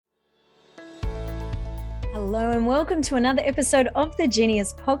Hello and welcome to another episode of the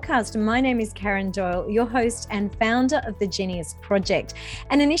Genius Podcast. My name is Karen Doyle, your host and founder of the Genius Project,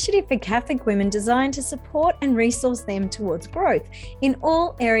 an initiative for Catholic women designed to support and resource them towards growth in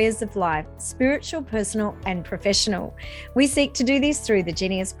all areas of life, spiritual, personal, and professional. We seek to do this through the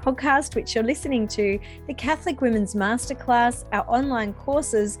Genius Podcast, which you're listening to, the Catholic Women's Masterclass, our online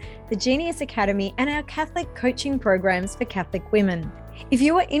courses, the Genius Academy, and our Catholic coaching programs for Catholic women. If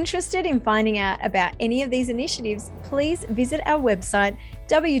you are interested in finding out about any of these initiatives, please visit our website,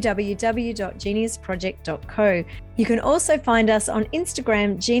 www.geniusproject.co. You can also find us on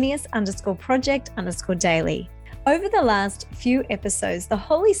Instagram, genius_project_daily. Over the last few episodes, the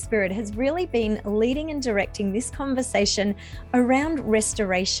Holy Spirit has really been leading and directing this conversation around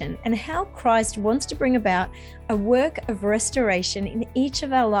restoration and how Christ wants to bring about a work of restoration in each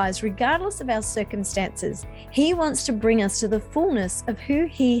of our lives, regardless of our circumstances. He wants to bring us to the fullness of who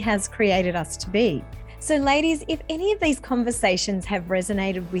He has created us to be. So ladies, if any of these conversations have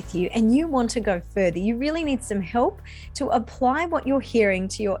resonated with you and you want to go further, you really need some help to apply what you're hearing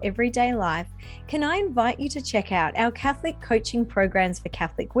to your everyday life, can I invite you to check out our Catholic coaching programs for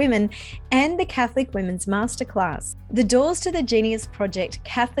Catholic women and the Catholic Women's Masterclass. The doors to the Genius Project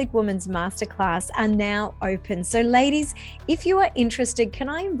Catholic Women's Masterclass are now open. So ladies, if you are interested, can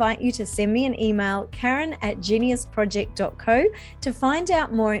I invite you to send me an email, karen@geniusproject.co, to find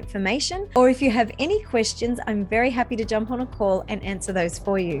out more information, or if you have any questions, I'm very happy to jump on a call and answer those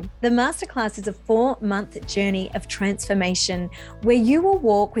for you. The Masterclass is a 4-month journey of transformation where you will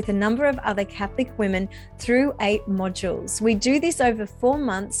walk with a number of other Catholic women through 8 modules. We do this over 4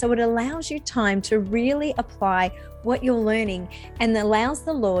 months, so it allows you time to really apply what you're learning and allows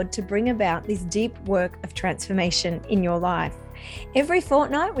the Lord to bring about this deep work of transformation in your life. Every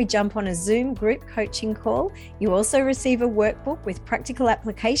fortnight, we jump on a Zoom group coaching call. You also receive a workbook with practical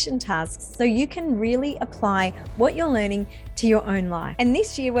application tasks so you can really apply what you're learning to your own life. And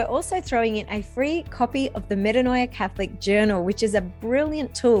this year, we're also throwing in a free copy of the Metanoia Catholic Journal, which is a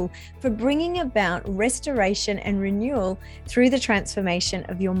brilliant tool for bringing about restoration and renewal through the transformation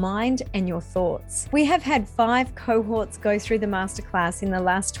of your mind and your thoughts. We have had 5 cohorts go through the masterclass in the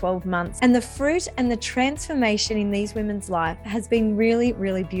last 12 months, and the fruit and the transformation in these women's life has been really,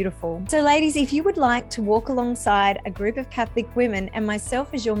 really beautiful. So ladies, if you would like to walk alongside a group of Catholic women and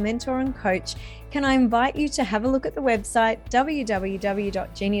myself as your mentor and coach, can I invite you to have a look at the website,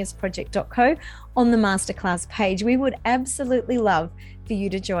 www.geniusproject.co, on the masterclass page. We would absolutely love for you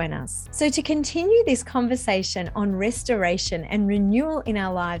to join us. So to continue this conversation on restoration and renewal in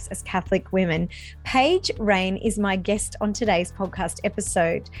our lives as Catholic women, Paige Rain is my guest on today's podcast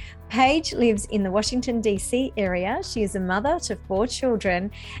episode. Paige lives in the Washington, D.C. area. She is a mother to 4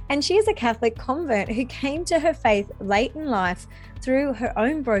 children, and she is a Catholic convert who came to her faith late in life through her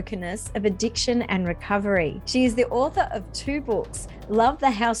own brokenness of addiction and recovery. She is the author of 2 books, Love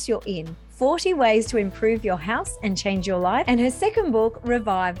the House You're In, 40 Ways to Improve Your House and Change Your Life, and her second book,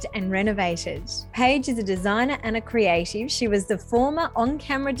 Revived and Renovated. Paige is a designer and a creative. She was the former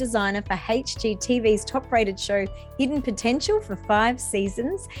on-camera designer for HGTV's top-rated show, Hidden Potential, for 5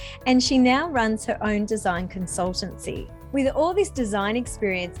 seasons, and she now runs her own design consultancy. With all this design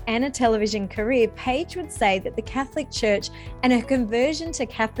experience and a television career, Paige would say that the Catholic Church and her conversion to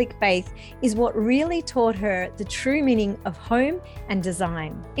Catholic faith is what really taught her the true meaning of home and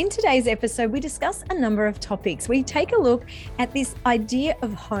design. In today's episode, we discuss a number of topics. We take a look at this idea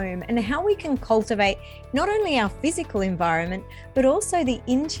of home and how we can cultivate not only our physical environment, but also the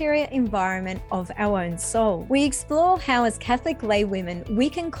interior environment of our own soul. We explore how, as Catholic lay women, we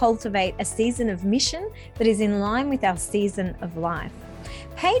can cultivate a season of mission that is in line with our season of life.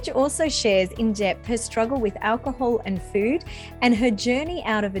 Paige also shares in depth her struggle with alcohol and food and her journey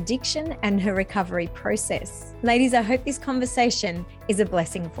out of addiction and her recovery process. Ladies, I hope this conversation is a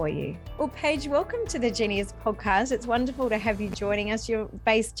blessing for you. Well, Paige, welcome to the Genius Podcast. It's wonderful to have you joining us. You're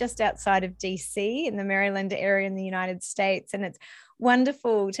based just outside of DC in the Maryland area in the United States, and it's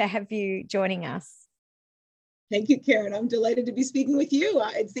wonderful to have you joining us. Thank you, Karen. I'm delighted to be speaking with you.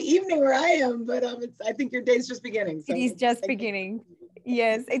 It's the evening where I am, but I think your day's just beginning. So it is just beginning.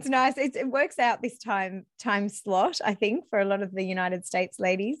 Yes, it's nice. It works out this time slot, I think, for a lot of the United States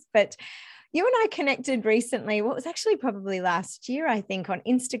ladies. But you and I connected recently, what was actually probably last year, I think, on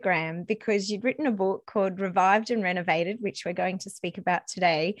Instagram, because you'd written a book called Revived and Renovated, which we're going to speak about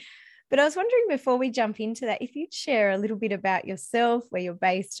today. But I was wondering, before we jump into that, if you'd share a little bit about yourself, where you're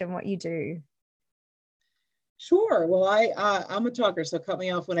based and what you do. Sure. Well, I'm a talker, so cut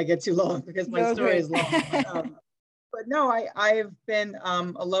me off when I get too long because my story is long. But no, I've been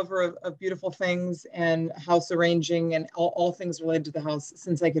a lover of beautiful things and house arranging and all things related to the house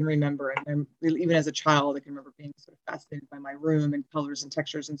since I can remember. And even as a child, I can remember being sort of fascinated by my room and colors and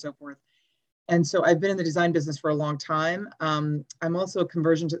textures and so forth. And so I've been in the design business for a long time. I'm also a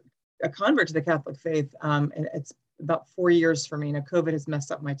convert to the Catholic faith, and it's about 4 years for me. Now, COVID has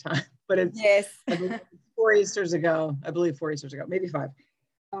messed up my time, but Yes. I believe 4 Easters ago. I believe 4 Easters ago, maybe 5.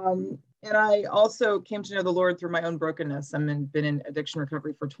 And I also came to know the Lord through my own brokenness. I've been in addiction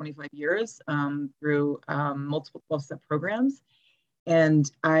recovery for 25 years through multiple 12-step programs.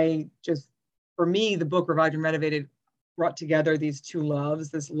 And for me, the book Revived and Renovated brought together these two loves,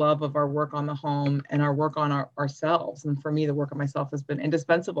 this love of our work on the home and our work on ourselves. And for me, the work on myself has been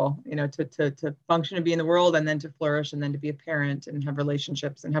indispensable, to function and be in the world, and then to flourish, and then to be a parent and have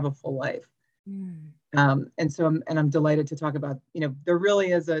relationships and have a full life. And so I'm delighted to talk about, there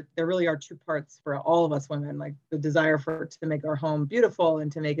really are two parts for all of us women, like the desire to make our home beautiful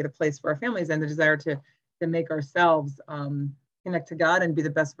and to make it a place for our families, and the desire to make ourselves connect to God and be the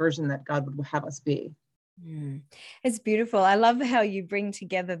best version that God would have us be. It's beautiful. I love how you bring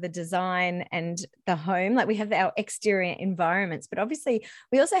together the design and the home. Like we have our exterior environments, but obviously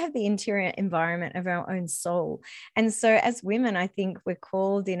we also have the interior environment of our own soul. And so as women, I think we're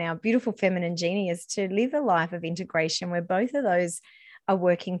called in our beautiful feminine genius to live a life of integration where both of those are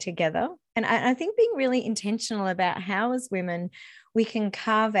working together. And I think being really intentional about how as women we can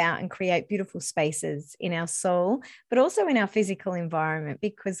carve out and create beautiful spaces in our soul, but also in our physical environment,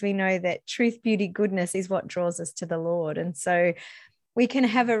 because we know that truth, beauty, goodness is what draws us to the Lord. And so we can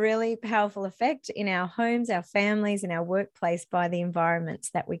have a really powerful effect in our homes, our families, and our workplace by the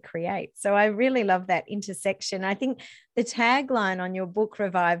environments that we create. So I really love that intersection. I think the tagline on your book,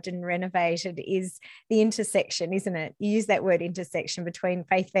 Revived and Renovated, is the intersection, isn't it? You use that word intersection between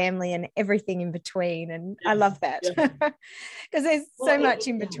faith, family, and everything in between. And yes, I love that because there's so much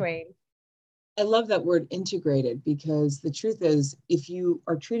in between. I love that word integrated, because the truth is, if you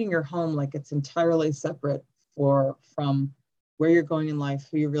are treating your home like it's entirely separate from where you're going in life,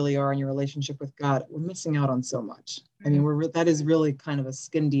 who you really are, and your relationship with God, we're missing out on so much. I mean, that is really kind of a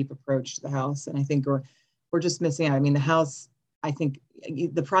skin deep approach to the house. And I think we're just missing out. I mean, the house, I think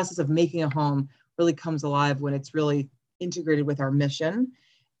the process of making a home really comes alive when it's really integrated with our mission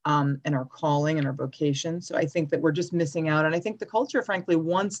and our calling and our vocation. So I think that we're just missing out. And I think the culture, frankly,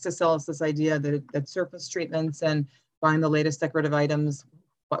 wants to sell us this idea that surface treatments and buying the latest decorative items,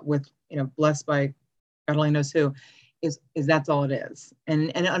 but with, blessed by God only knows who, is that's all it is.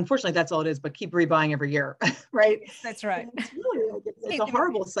 And unfortunately that's all it is, but keep rebuying every year, right? Yes, that's right. And it's really it's a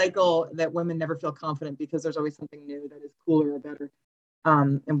horrible cycle that women never feel confident, because there's always something new that is cooler or better,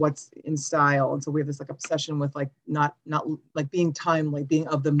 and what's in style. And so we have this like obsession with like not like being timely, being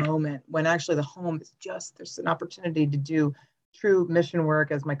of the moment, when actually the home is just, there's an opportunity to do true mission work,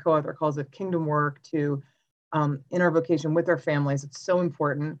 as my co-author calls it, kingdom work, to in our vocation with our families. It's so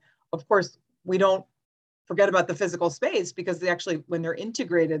important. Of course, we don't forget about the physical space, because they actually, when they're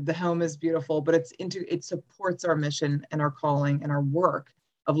integrated, the home is beautiful, but it supports our mission and our calling and our work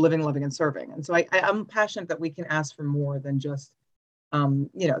of living, loving, and serving. And so I'm passionate that we can ask for more than just,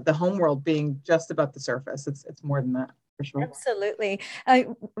 the home world being just about the surface. It's more than that. For sure. Absolutely.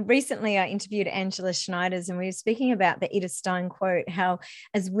 Recently, I interviewed Angela Schneiders, and we were speaking about the Edith Stein quote, how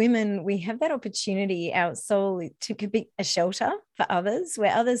as women, we have that opportunity, our soul, to be a shelter for others,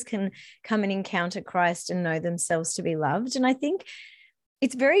 where others can come and encounter Christ and know themselves to be loved. And I think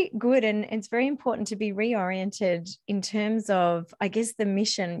it's very good, and it's very important to be reoriented in terms of, I guess, the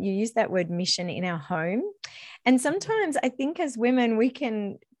mission. You use that word mission in our home. And sometimes I think as women, we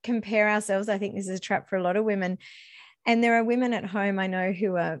can compare ourselves. I think this is a trap for a lot of women. And there are women at home I know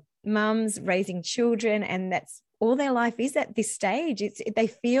who are mums raising children, and that's all their life is at this stage. They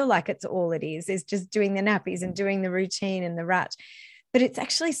feel like it's all it is just doing the nappies and doing the routine and the rut. But it's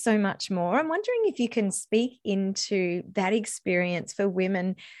actually so much more. I'm wondering if you can speak into that experience for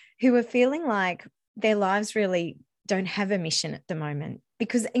women who are feeling like their lives really don't have a mission at the moment.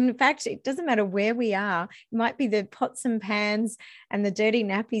 Because in fact, it doesn't matter where we are. It might be the pots and pans and the dirty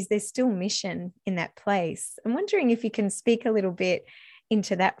nappies. There's still mission in that place. I'm wondering if you can speak a little bit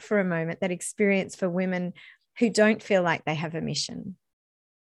into that for a moment, that experience for women who don't feel like they have a mission.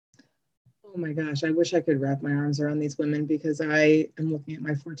 Oh my gosh, I wish I could wrap my arms around these women, because I am looking at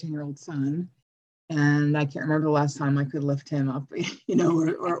my 14-year-old son, and I can't remember the last time I could lift him up,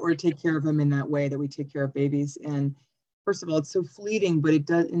 or take care of him in that way that we take care of babies. And first of all, it's so fleeting, but it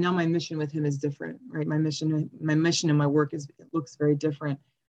does. And now my mission with him is different, right? My mission and my work looks very different.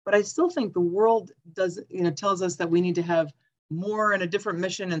 But I still think the world tells us that we need to have more in a different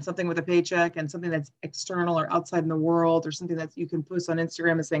mission and something with a paycheck and something that's external or outside in the world, or something that you can post on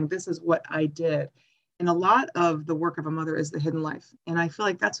Instagram and saying, this is what I did. And a lot of the work of a mother is the hidden life. And I feel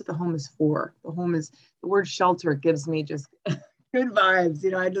like that's what the home is for. The home is, the word shelter gives me just good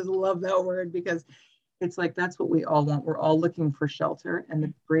vibes. I just love that word, because it's like, that's what we all want. We're all looking for shelter. And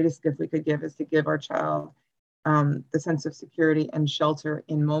the greatest gift we could give is to give our child the sense of security and shelter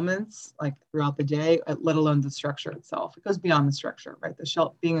in moments, like throughout the day, let alone the structure itself. It goes beyond the structure, right?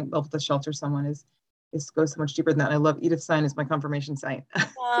 Being able to shelter someone is goes so much deeper than that. And I love Edith Stein is my confirmation saint. So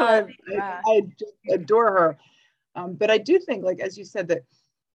I just adore her. But I do think, like, as you said,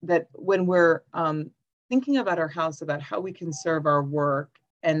 that when we're thinking about our house, about how we can serve our work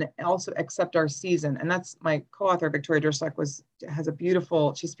and also accept our season. And that's my co-author, Victoria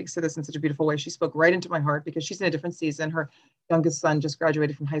Durstock, she speaks to this in such a beautiful way. She spoke right into my heart, because she's in a different season. Her youngest son just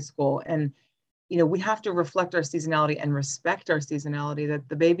graduated from high school. And, we have to reflect our seasonality and respect our seasonality, that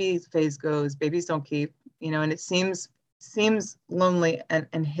the baby phase goes, babies don't keep, and it seems lonely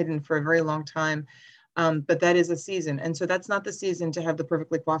and hidden for a very long time. But that is a season. And so that's not the season to have the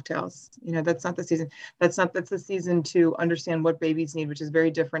perfectly coiffed house. That's not the season. That's the season to understand what babies need, which is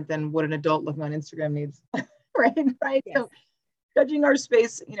very different than what an adult looking on Instagram needs. Right. Yes. So judging our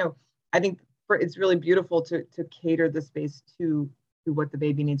space, I think it's really beautiful to cater the space to what the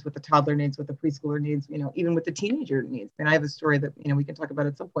baby needs, what the toddler needs, what the preschooler needs, even what the teenager needs. And I have a story that, we can talk about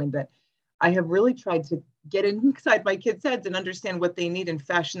at some point, that I have really tried to get inside my kids' heads and understand what they need and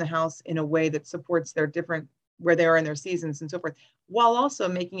fashion the house in a way that supports their different, where they are in their seasons and so forth, while also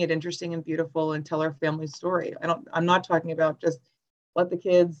making it interesting and beautiful and tell our family story. I'm not talking about just let the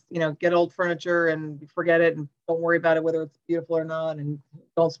kids, get old furniture and forget it and don't worry about it, whether it's beautiful or not, and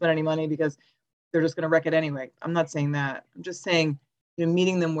don't spend any money because they're just going to wreck it anyway. I'm not saying that. I'm just saying,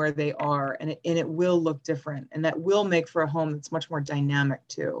 meeting them where they are, and it will look different, and that will make for a home that's much more dynamic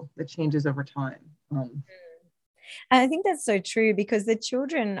too, that changes over time. I think that's so true, because the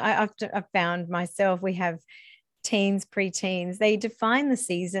children, I've found myself, we have teens, preteens, they define the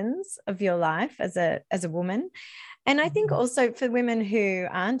seasons of your life as a woman. And I think also for women who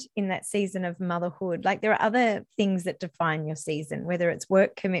aren't in that season of motherhood, like there are other things that define your season, whether it's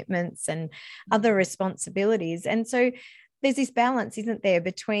work commitments and other responsibilities. And so there's this balance, isn't there,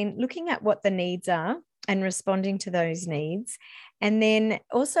 between looking at what the needs are and responding to those needs, and then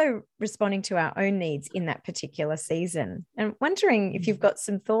also responding to our own needs in that particular season. And wondering if you've got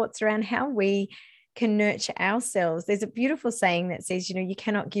some thoughts around how we can nurture ourselves. There's a beautiful saying that says, you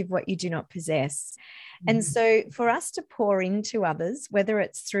cannot give what you do not possess. And so for us to pour into others, whether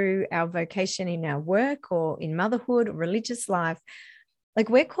it's through our vocation in our work or in motherhood or religious life, like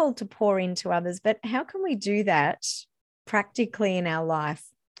we're called to pour into others, but how can we do that practically in our life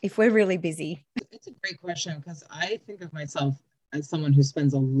if we're really busy? It's a great question, because I think of myself as someone who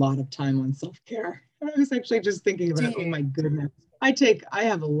spends a lot of time on self-care. I was actually just thinking about, oh my goodness, I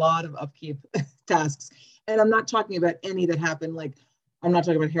have a lot of upkeep tasks, and I'm not talking about any that happen, like I'm not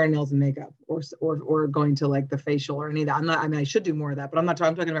talking about hair, nails, and makeup, or going to like the facial or any of that. I should do more of that, but I'm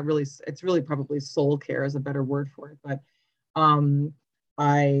talking about really, it's really probably soul care is a better word for it. But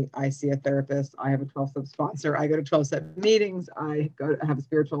I see a therapist. I have a 12-step sponsor. I go to 12-step meetings. I have a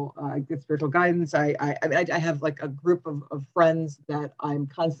spiritual, I get spiritual guidance. I have like a group of friends that I'm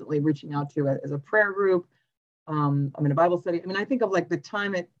constantly reaching out to as a prayer group. I'm in a Bible study. I think of like the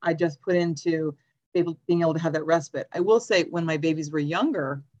time I just put into being able to have that respite. I will say, when my babies were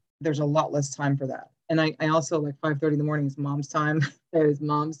younger, there's a lot less time for that. And I also, like 5:30 in the morning is mom's time. There's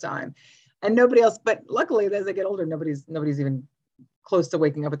mom's time, and nobody else. But luckily, as I get older, nobody's even close to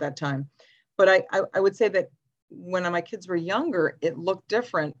waking up at that time. But I would say that when my kids were younger, it looked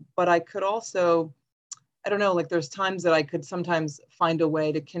different, but I could also, I don't know, like there's times that I could sometimes find a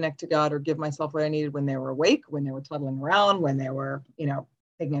way to connect to God or give myself what I needed when they were awake, when they were toddling around, when they were,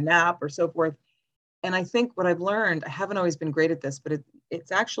 taking a nap or so forth. And I think what I've learned, I haven't always been great at this, but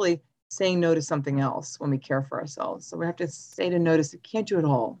it's actually saying no to something else when we care for ourselves. So we have to say to notice, we can't do it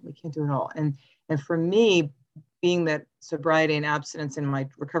all. We can't do it all. And for me, being that sobriety and abstinence in my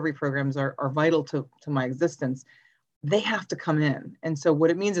recovery programs are vital to my existence, they have to come in. And so what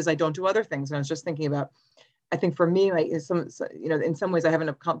it means is I don't do other things. And I was just thinking about, I think for me, in some ways I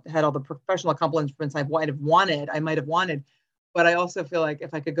haven't had all the professional accomplishments I might have wanted, but I also feel like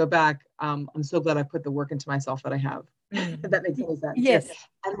if I could go back, I'm so glad I put the work into myself that I have. If that makes any sense. Yes.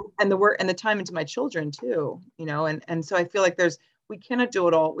 And the work and the time into my children too, and so I feel like we cannot do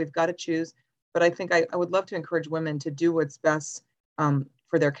it all. We've got to choose. But I think I would love to encourage women to do what's best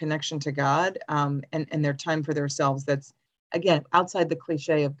for their connection to God, and their time for themselves. That's again, outside the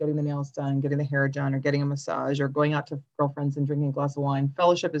cliche of getting the nails done, getting the hair done, or getting a massage, or going out to girlfriends and drinking a glass of wine,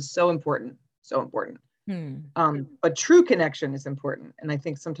 fellowship is so important, so important. But true connection is important. And I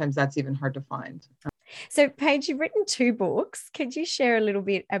think sometimes that's even hard to find. So, Paige, you've written 2 books. Could you share a little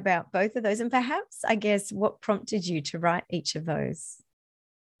bit about both of those? And perhaps, I guess, what prompted you to write each of those?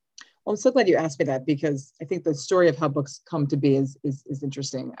 Well, I'm so glad you asked me that, because I think the story of how books come to be is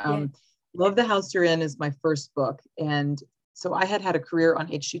interesting. Love the House You're In is my first book. And so I had a career on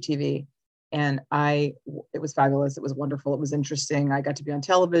HGTV, and it was fabulous. It was wonderful. It was interesting. I got to be on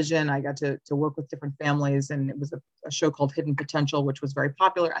television. I got to work with different families. And it was a show called Hidden Potential, which was very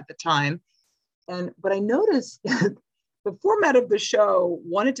popular at the time. But I noticed the format of the show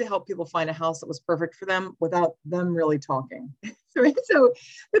wanted to help people find a house that was perfect for them without them really talking. So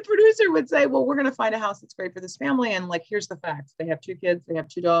the producer would say, well, we're going to find a house that's great for this family. And like, here's the facts. They have 2 kids, they have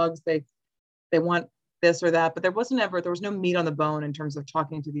 2 dogs, they want this or that, but there was no meat on the bone in terms of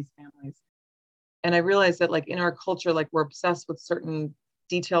talking to these families. And I realized that, like, in our culture, like, we're obsessed with certain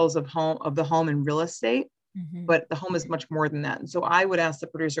details of the home and real estate, but the home is much more than that. And so I would ask the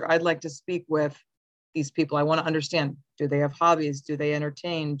producer, I'd like to speak with these people. I want to understand, do they have hobbies? Do they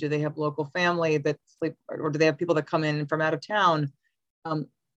entertain? Do they have local family that sleep, or do they have people that come in from out of town?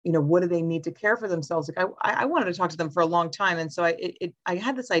 What do they need to care for themselves? Like, I wanted to talk to them for a long time. And so I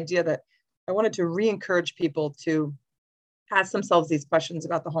had this idea that I wanted to re-encourage people to ask themselves these questions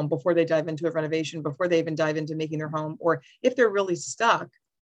about the home before they dive into a renovation, before they even dive into making their home, or if they're really stuck,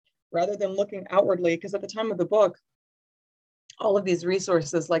 rather than looking outwardly. Because at the time of the book, all of these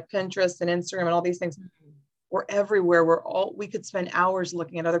resources like Pinterest and Instagram and all these things were everywhere. We could spend hours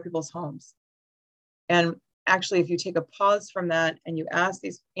looking at other people's homes. And actually, if you take a pause from that and you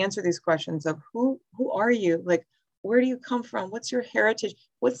answer these questions of who are you? Like, where do you come from? What's your heritage?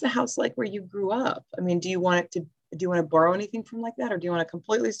 What's the house like where you grew up? I mean, do you want to borrow anything from like that? Or do you want to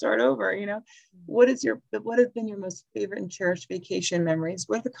completely start over? What have been your most favorite and cherished vacation memories?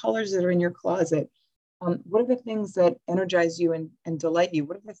 What are the colors that are in your closet? What are the things that energize you and delight you?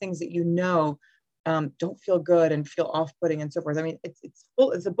 What are the things that don't feel good and feel off-putting and so forth? I mean,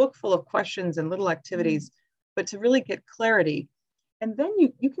 it's a book full of questions and little activities, but to really get clarity. And then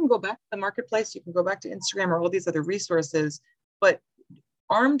you can go back to the marketplace, you can go back to Instagram or all these other resources, but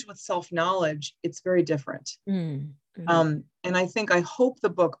armed with self-knowledge, it's very different. And I hope the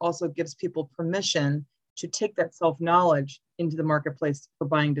book also gives people permission to take that self-knowledge into the marketplace for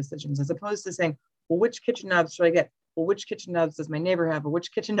buying decisions, as opposed to saying, well, which kitchen knobs should I get? Well, which kitchen knobs does my neighbor have? Or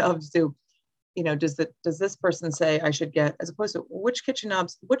which kitchen knobs does this person say I should get? As opposed to, which kitchen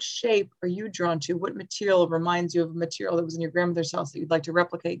knobs, what shape are you drawn to? What material reminds you of a material that was in your grandmother's house that you'd like to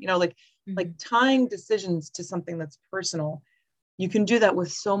replicate? Like tying decisions to something that's personal. You can do that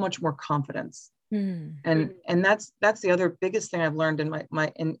with so much more confidence. And that's the other biggest thing I've learned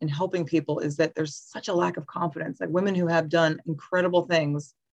in helping people, is that there's such a lack of confidence. Like, women who have done incredible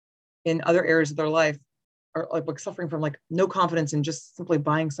things in other areas of their life are like suffering from like no confidence in just simply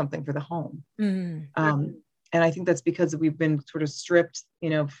buying something for the home. And I think that's because we've been sort of stripped,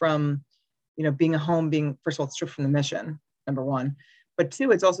 from, being a home, being, first of all, stripped from the mission, number one, but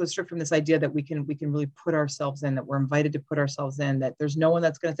 2, it's also stripped from this idea that we can really put ourselves in, that we're invited to put ourselves in, that there's no one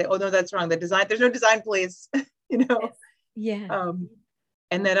that's going to say, oh no, that's wrong. There's no design, please. Yeah.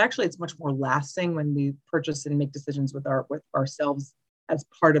 And that actually it's much more lasting when we purchase and make decisions with ourselves as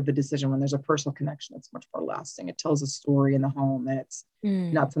part of the decision. When there's a personal connection, it's much more lasting. It tells a story in the home, and it's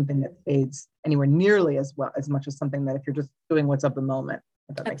not something that fades anywhere nearly as much as something that if you're just doing what's of the moment,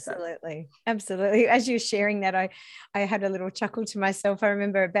 if that makes sense. Absolutely. As you're sharing that, I had a little chuckle to myself. I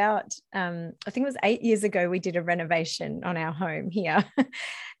remember about, I think it was 8 years ago, we did a renovation on our home here.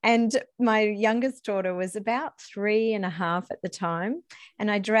 And my youngest daughter was about 3.5 at the time.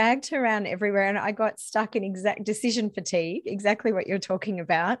 And I dragged her around everywhere, and I got stuck in exact decision fatigue, exactly what you're talking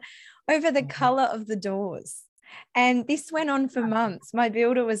about, over the color of the doors. And this went on for months. My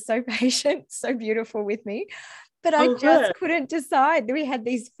builder was so patient, so beautiful with me, but I just couldn't decide. We had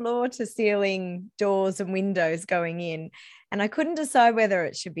these floor to ceiling doors and windows going in, and I couldn't decide whether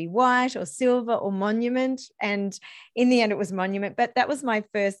it should be white or silver or monument. And in the end, it was monument, but that was my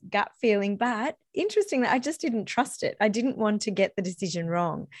first gut feeling. But interestingly, I just didn't trust it. I didn't want to get the decision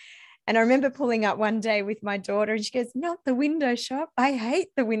wrong. And I remember pulling up one day with my daughter, and she goes, "Not the window shop. I hate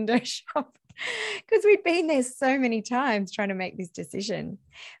the window shop." Because we'd been there so many times trying to make this decision.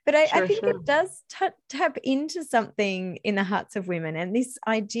 But I think it does tap into something in the hearts of women, and this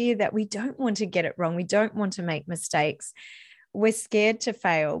idea that we don't want to get it wrong. We don't want to make mistakes. We're scared to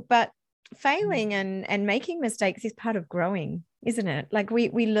fail, but failing and making mistakes is part of growing, isn't it? Like we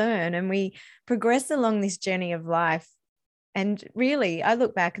learn and we progress along this journey of life And really, I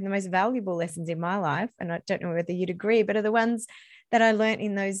look back and the most valuable lessons in my life, and I don't know whether you'd agree, but are the ones that I learned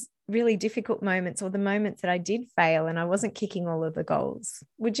in those really difficult moments, or the moments that I did fail and I wasn't kicking all of the goals.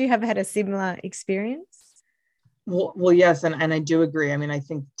 Would you have had a similar experience? Well, yes, and I do agree. I mean, I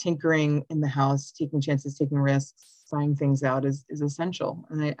think tinkering in the house, taking chances, taking risks, trying things out is essential.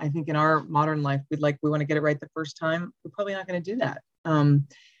 And I think in our modern life, we want to get it right the first time. We're probably not going to do that.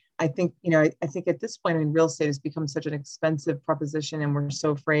 I think, I think at this point, I mean, real estate has become such an expensive proposition, and we're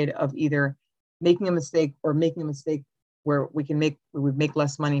so afraid of either making a mistake or making a mistake where we would make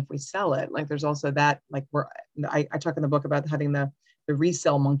less money if we sell it. Like there's also that, like I talk in the book about having the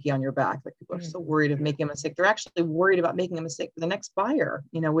resale monkey on your back. Like people are so worried of making a mistake. They're actually worried about making a mistake for the next buyer,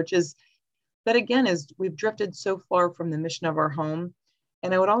 which is, that again, is we've drifted so far from the mission of our home.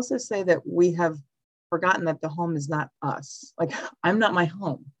 And I would also say that we have forgotten that the home is not us. Like I'm not my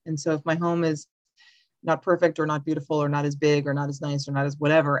home. And so if my home is not perfect or not beautiful or not as big or not as nice or not as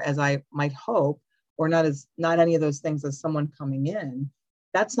whatever as I might hope, or not any of those things as someone coming in,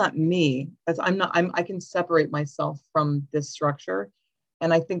 that's not me. I can separate myself from this structure.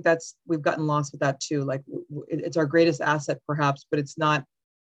 And I think we've gotten lost with that too. Like it's our greatest asset perhaps, but it's not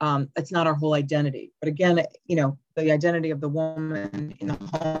our whole identity. But again, the identity of the woman in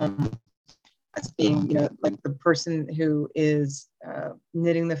the home as being, like the person who is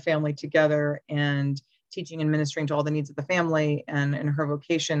knitting the family together and teaching and ministering to all the needs of the family, and in her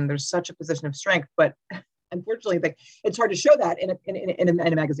vocation, there's such a position of strength. But unfortunately, like it's hard to show that in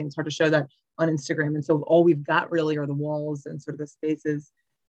a magazine. It's hard to show that on Instagram. And so all we've got really are the walls and sort of the spaces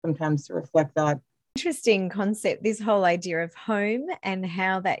sometimes to reflect that. Interesting concept, this whole idea of home and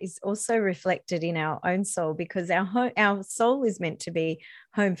how that is also reflected in our own soul, because our soul is meant to be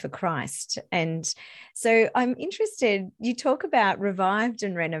home for Christ. And so I'm interested, you talk about revived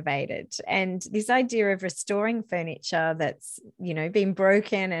and renovated, and this idea of restoring furniture that's, been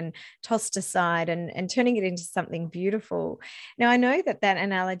broken and tossed aside and turning it into something beautiful. Now, I know that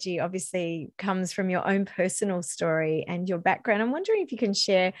analogy obviously comes from your own personal story and your background. I'm wondering if you can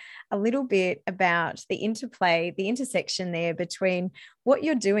share a little bit about the interplay, the intersection there between what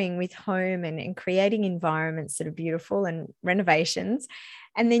you're doing with home and creating environments that are beautiful and renovations,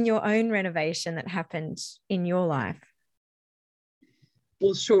 and then your own renovation that happened in your life.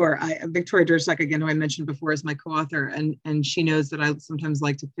 Well, sure. Victoria Dursack, again, who I mentioned before, is my co-author, and she knows that I sometimes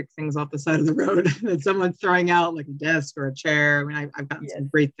like to pick things off the side of the road that someone's throwing out, like a desk or a chair. I mean, I've gotten some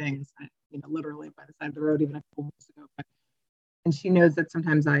great things, literally by the side of the road, even a couple months ago. And she knows that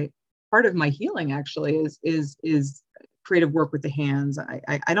sometimes part of my healing actually is creative work with the hands.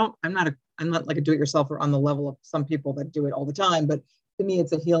 I'm not like a do-it-yourselfer on the level of some people that do it all the time, but to me,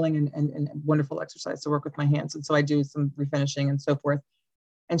 it's a healing and wonderful exercise to work with my hands. And so I do some refinishing and so forth.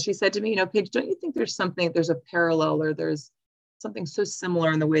 And she said to me, Paige, don't you think there's a parallel, or there's something so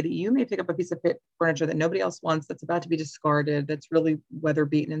similar in the way that you may pick up a piece of furniture that nobody else wants, that's about to be discarded, that's really weather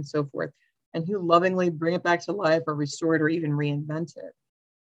beaten and so forth, and you lovingly bring it back to life or restore it or even reinvent it.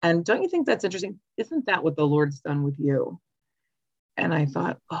 And don't you think that's interesting? Isn't that what the Lord's done with you? And I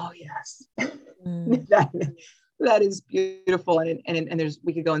thought, oh yes, that is beautiful. And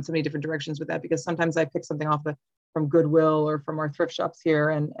we could go in so many different directions with that, because sometimes I pick something off from Goodwill or from our thrift shops here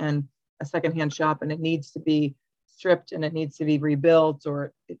and a secondhand shop, and it needs to be stripped and it needs to be rebuilt,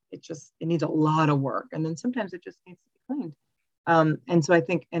 or it needs a lot of work. And then sometimes it just needs to be cleaned. And so I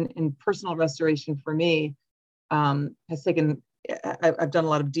think in personal restoration for me has taken, I've done a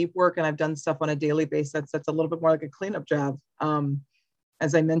lot of deep work, and I've done stuff on a daily basis that's a little bit more like a cleanup job.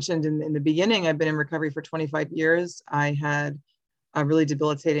 As I mentioned in the beginning, I've been in recovery for 25 years. I had a really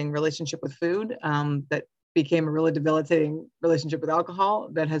debilitating relationship with food that became a really debilitating relationship with alcohol,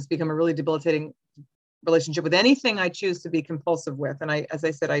 that has become a really debilitating relationship with anything I choose to be compulsive with. And as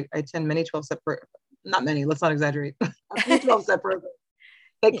I said, I attend many 12-step, not many, let's not exaggerate, 12-step programs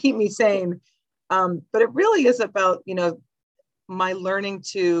that keep me sane. But it really is about, my learning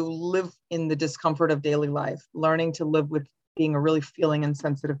to live in the discomfort of daily life, learning to live with being a really feeling and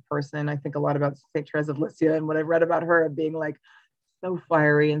sensitive person. I think a lot about St. Therese of Lisieux and what I've read about her, being like so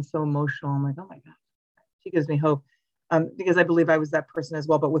fiery and so emotional. I'm like, oh my God, she gives me hope, because I believe I was that person as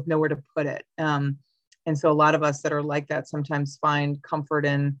well, but with nowhere to put it. And so a lot of us that are like that sometimes find comfort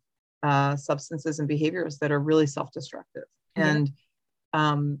in substances and behaviors that are really self-destructive. Yeah.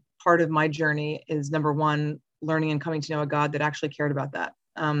 And part of my journey is, number one, learning and coming to know a God that actually cared about that.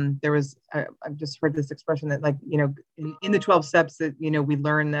 I've just heard this expression that, like, in the 12 steps that, we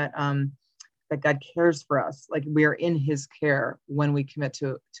learn that God cares for us. Like, we are in his care when we commit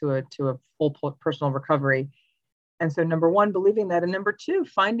to a full personal recovery. And so number one, believing that, and number two,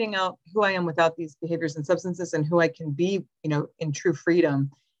 finding out who I am without these behaviors and substances and who I can be, in true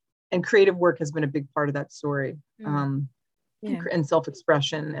freedom. And creative work has been a big part of that story. And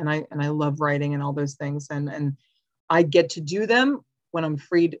self-expression. And I love writing and all those things. And I get to do them when I'm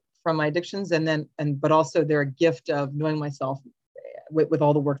freed from my addictions. But also they're a gift of knowing myself with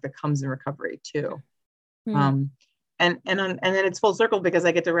all the work that comes in recovery too. And then it's full circle because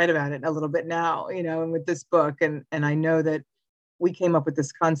I get to write about it a little bit now, and with this book. And I know that we came up with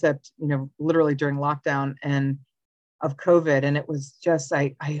this concept, literally during lockdown and of COVID. And it was just,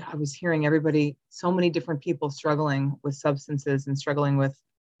 I was hearing everybody, so many different people struggling with substances and struggling with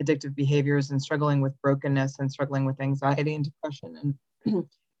addictive behaviors and struggling with brokenness and struggling with anxiety and depression. And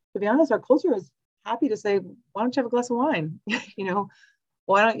to be honest, our culture is happy to say, why don't you have a glass of wine?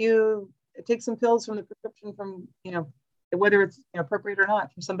 Why don't you take some pills from the prescription from, whether it's appropriate or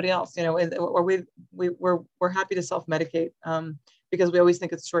not, from somebody else, or we're happy to self-medicate because we always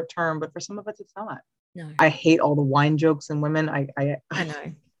think it's short term, but for some of us, it's not. No. I hate all the wine jokes in women. I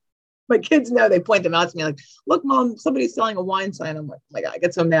know. My kids know, they point them out to me like, look, Mom, somebody's selling a wine sign. I'm like, oh my God, I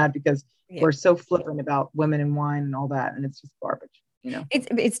get so mad because we're so flippant about women and wine and all that. And it's just garbage,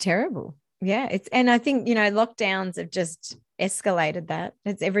 It's terrible. Yeah. And I think, lockdowns have just escalated that.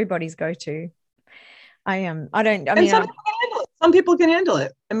 It's everybody's go-to. Some people can handle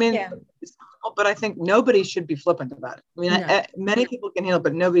it. But I think nobody should be flippant about it. Many people can handle it,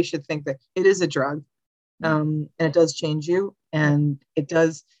 but nobody should think that it is a drug. And it does change you. And it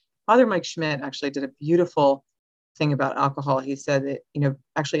does. Father Mike Schmidt actually did a beautiful thing about alcohol. He said that,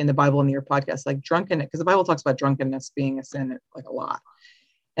 actually in the Bible, in your podcast, like drunkenness, because the Bible talks about drunkenness being a sin, like a lot.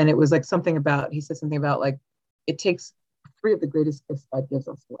 And it was like he said something about like, it takes 3 of the greatest gifts God gives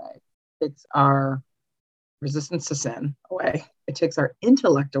us away. It's our resistance to sin away. It takes our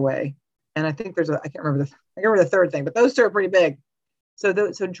intellect away. And I think I can't remember the third thing, but those 2 are pretty big. So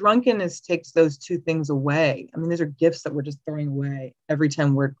drunkenness takes those 2 things away. Those are gifts that we're just throwing away every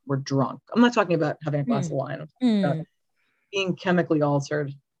time we're drunk. I'm not talking about having a glass of wine. I'm talking about being chemically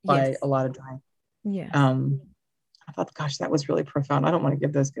altered by a lot of drink. Yeah. I thought, gosh, that was really profound. I don't want to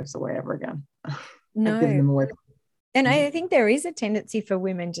give those gifts away ever again. No. I've given them away. And I think there is a tendency for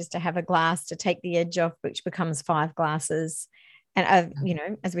women just to have a glass to take the edge off, which becomes 5 glasses. And,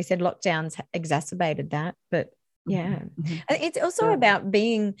 as we said, lockdowns exacerbated that. But it's also about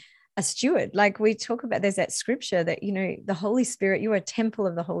being a steward. Like we talk about, there's that scripture that, the Holy Spirit, you are a temple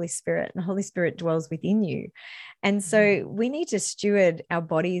of the Holy Spirit and the Holy Spirit dwells within you. And so we need to steward our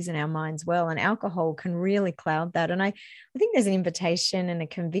bodies and our minds well, and alcohol can really cloud that. And I think there's an invitation and a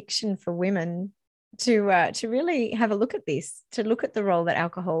conviction for women to really have a look at this, to look at the role that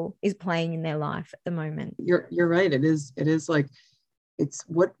alcohol is playing in their life at the moment. You're right. It is like, it's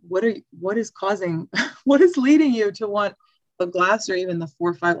what is causing, what is leading you to want a glass or even the 4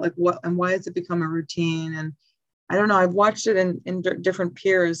 or 5, like what, and why has it become a routine? And I don't know, I've watched it in different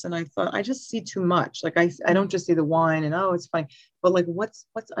peers and I thought, I just see too much. Like I don't just see the wine and, oh, it's fine. But like, what's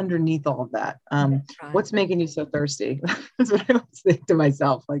underneath all of that? Right. What's making you so thirsty? That's what I always think to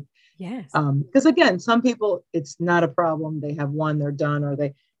myself. Like, yes. Because again, some people, it's not a problem. They have one, they're done, or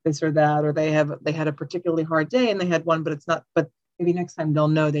they this or that, or they had a particularly hard day and they had one, but it's not, but maybe next time they'll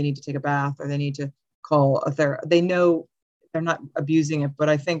know they need to take a bath or they need to call a therapist. They know they're not abusing it. But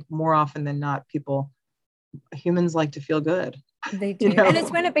I think more often than not, humans like to feel good. They do. And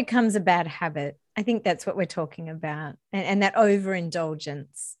it's when it becomes a bad habit. I think that's what we're talking about. And that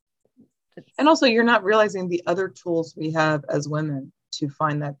overindulgence. And also you're not realizing the other tools we have as women to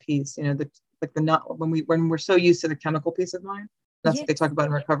find that peace, when we're so used to the chemical peace of mind. That's what they talk about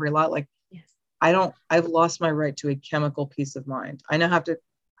in recovery a lot. Like, I've lost my right to a chemical peace of mind. I now have to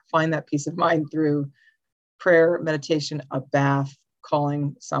find that peace of mind through prayer, meditation, a bath,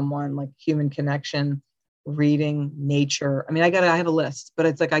 calling someone, like human connection, reading, nature. I have a list, but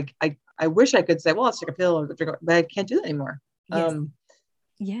it's like, I wish I could say, well, let's take a pill or drink, but I can't do that anymore.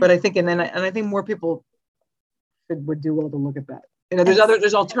 Yes. But I think, and I think more people would do well to look at that.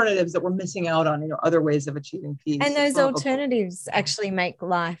 There's alternatives that we're missing out on, other ways of achieving peace. And those alternatives actually make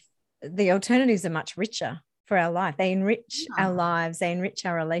life, the alternatives are much richer for our life. They enrich our lives, they enrich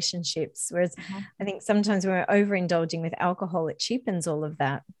our relationships. Whereas I think sometimes when we're overindulging with alcohol, it cheapens all of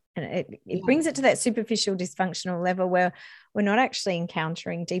that. And it brings it to that superficial dysfunctional level where we're not actually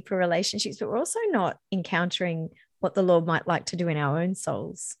encountering deeper relationships, but we're also not encountering what the Lord might like to do in our own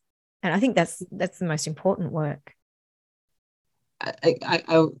souls. And I think that's the most important work.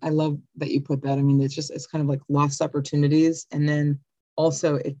 I love that you put that. It's kind of like lost opportunities. And then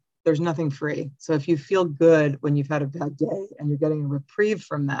also there's nothing free. So if you feel good when you've had a bad day and you're getting a reprieve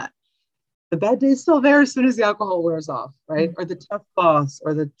from that, the bad day's still there as soon as the alcohol wears off, right? Or the tough boss,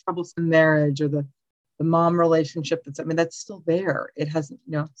 or the troublesome marriage, or the mom relationship that's still there. It hasn't,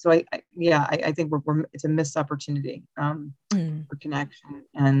 so I think it's a missed opportunity for connection.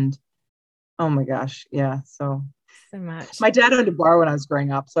 And oh my gosh, yeah. So much. My dad owned a bar when I was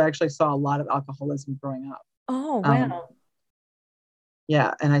growing up, so I actually saw a lot of alcoholism growing up. Oh, wow.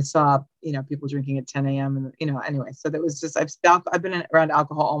 Yeah, and I saw, people drinking at 10 a.m. and, anyway, so that was just, I've been around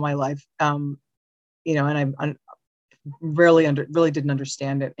alcohol all my life, and I really didn't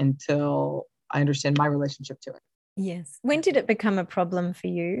understand it until I understand my relationship to it. Yes. When did it become a problem for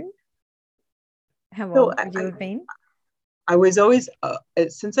you? How old would you have been? I was always,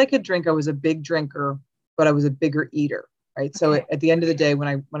 since I could drink, I was a big drinker, but I was a bigger eater. Right. So at the end of the day,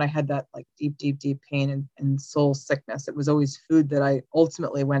 when I had that like deep pain and soul sickness, it was always food that I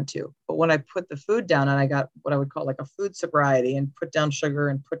ultimately went to. But when I put the food down and I got what I would call like a food sobriety and put down sugar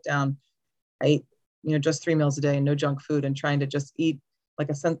and I ate, just 3 meals a day and no junk food and trying to just eat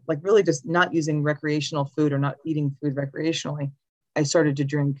like really just not using recreational food or not eating food recreationally, I started to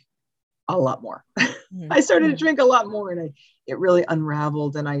drink a lot more. I started to drink a lot more, and it really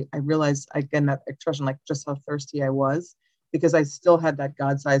unraveled. And I realized, again, that expression, like just how thirsty I was, because I still had that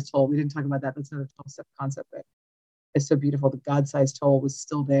God-sized hole. We didn't talk about that. That's another 12-step concept, but it's so beautiful. The God-sized hole was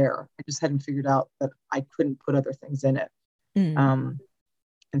still there. I just hadn't figured out that I couldn't put other things in it. And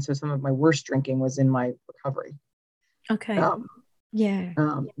so some of my worst drinking was in my recovery. Okay.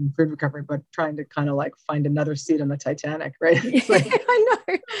 In food recovery, but trying to kind of like find another seat on the Titanic, right? I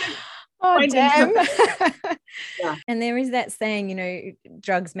know. Oh, damn. Yeah. And there is that saying,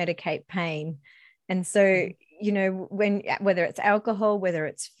 drugs medicate pain. And so, whether it's alcohol, whether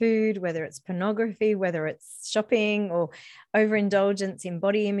it's food, whether it's pornography, whether it's shopping or overindulgence in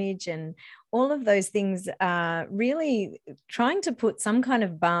body image, and all of those things are really trying to put some kind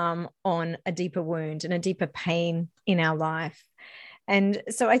of balm on a deeper wound and a deeper pain in our life. And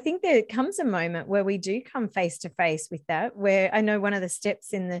so I think there comes a moment where we do come face to face with that, where I know one of the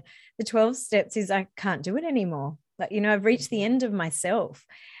steps in the 12 steps is I can't do it anymore. Like, I've reached the end of myself.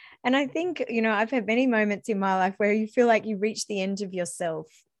 And I think, I've had many moments in my life where you feel like you reach the end of yourself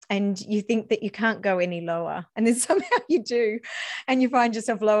and you think that you can't go any lower. And then somehow you do, and you find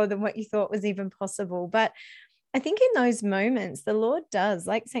yourself lower than what you thought was even possible. But I think in those moments, the Lord does,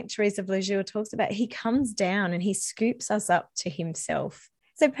 like St. Teresa of Lisieux talks about, he comes down and he scoops us up to himself.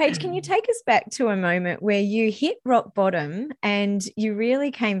 So Paige, can you take us back to a moment where you hit rock bottom and you really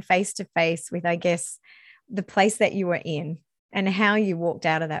came face to face with, I guess, the place that you were in and how you walked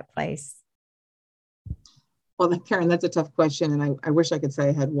out of that place? Well, Karen, that's a tough question. And I wish I could say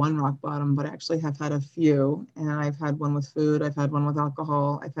I had one rock bottom, but I actually have had a few. And I've had one with food. I've had one with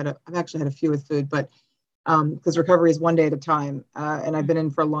alcohol. I've actually had a few with food, but because recovery is one day at a time, and I've been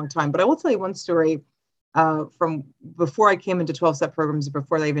in for a long time. But I will tell you one story from before I came into 12-step programs,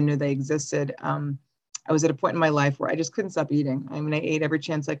 before they even knew they existed. I was at a point in my life where I just couldn't stop eating. I mean, I ate every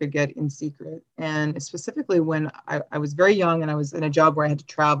chance I could get in secret. And specifically when I was very young and I was in a job where I had to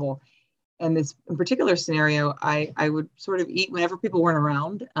travel. And this in particular scenario, I would sort of eat whenever people weren't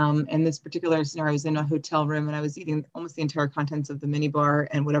around. And this particular scenario, I was in a hotel room and I was eating almost the entire contents of the minibar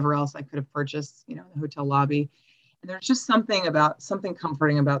and whatever else I could have purchased, in the hotel lobby. And there's just something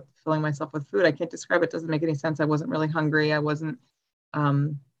comforting about filling myself with food. I can't describe it. It doesn't make any sense. I wasn't really hungry. I wasn't,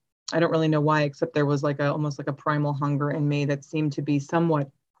 I don't really know why, except there was almost like a primal hunger in me that seemed to be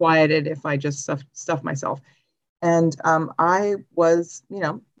somewhat quieted if I just stuffed myself. And I was,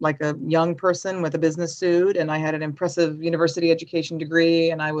 like a young person with a business suit, and I had an impressive university education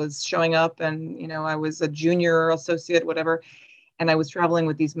degree, and I was showing up, and, I was a junior associate, whatever. And I was traveling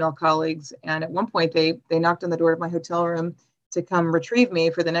with these male colleagues. And at one point they knocked on the door of my hotel room to come retrieve me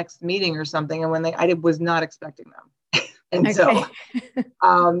for the next meeting or something. And I was not expecting them. And okay.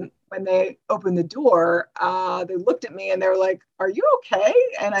 So when they opened the door, they looked at me and they were like, "Are you okay?"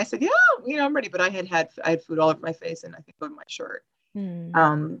 And I said, "Yeah, I'm ready." But I had food all over my face and I think over my shirt,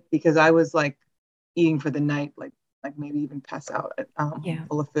 because I was like eating for the night, like maybe even pass out,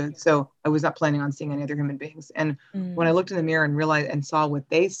 full of food. So I was not planning on seeing any other human beings. And when I looked in the mirror and realized and saw what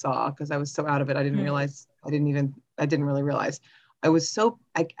they saw, because I was so out of it, I didn't really realize. I was so,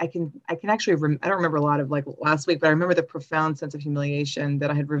 I can actually, I don't remember a lot of like last week, but I remember the profound sense of humiliation that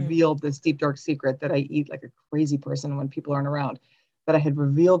I had revealed this deep, dark secret that I eat like a crazy person when people aren't around, that I had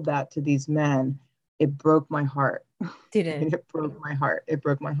revealed that to these men. It broke my heart. Did it? It broke my heart. It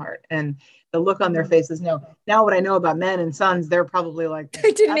broke my heart. And the look on their faces, now what I know about men and sons, they're probably like,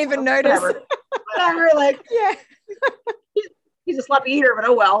 they didn't even notice. Whatever, like, yeah. He's a sloppy eater, but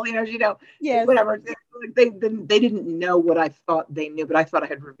oh well, yes. Whatever. They didn't know what I thought they knew, but I thought I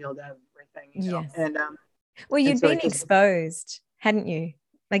had revealed everything thing, Yes. Well, and you'd so been it just, exposed, hadn't you?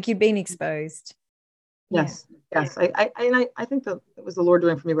 Like you'd been exposed. yes, yes. I think that it was the Lord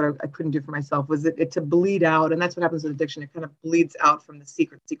doing for me what I couldn't do for myself, was it to bleed out. And that's what happens with addiction. It kind of bleeds out from the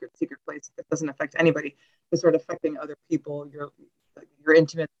secret place that doesn't affect anybody, to start affecting other people, your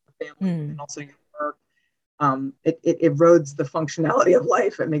intimate family, and also your work. It erodes the functionality of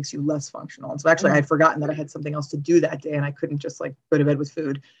life. It makes you less functional. And so actually I had forgotten that I had something else to do that day, and I couldn't just like go to bed with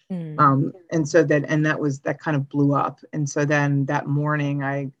food. And so that kind of blew up. And so then that morning,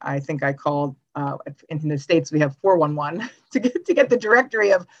 I think I called, in the States, we have 411 to get the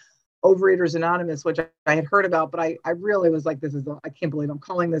directory of Overeaters Anonymous, which I had heard about, but I really was like, I can't believe I'm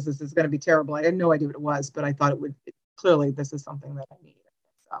calling this. This is going to be terrible. I had no idea what it was, but I thought clearly this is something that I need.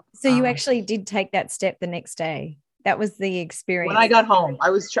 So you actually did take that step the next day. That was the experience. When I got home, I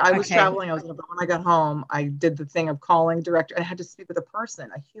was traveling. But when I got home, I did the thing of calling director. I had to speak with a person,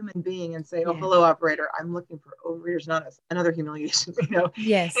 a human being, and say, "Oh, hello, operator. I'm looking for Overeaters Anonymous." Another humiliation,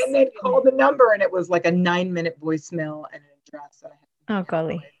 Yes. And they called the number, and it was like a 9-minute voicemail and an address. And I had oh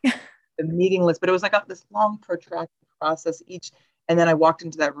golly, the meeting list, but it was like this long, protracted process. And then I walked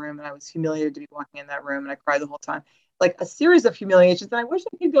into that room, and I was humiliated to be walking in that room, and I cried the whole time. Like a series of humiliations. And I wish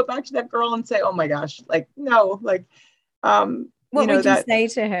I could go back to that girl and say, "Oh my gosh, like no, like." What would you say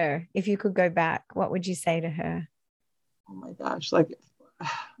to her if you could go back? What would you say to her? Oh my gosh, like,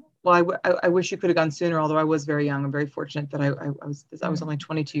 well, I wish you could have gone sooner. Although I was very young. I'm very fortunate that I was only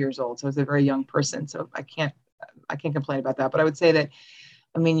 22 years old, so I was a very young person. So I can't complain about that. But I would say that,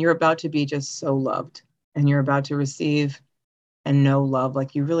 I mean, you're about to be just so loved, and you're about to receive and know love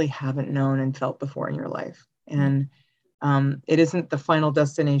like you really haven't known and felt before in your life. And it isn't the final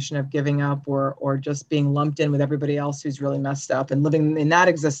destination of giving up or just being lumped in with everybody else who's really messed up and living in that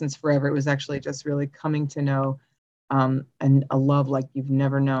existence forever. It was actually just really coming to know and a love like you've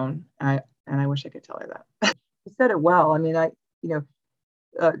never known. And I wish I could tell her that. You said it well. I mean,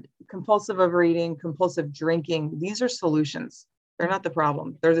 compulsive overeating, compulsive drinking, these are solutions. They're not the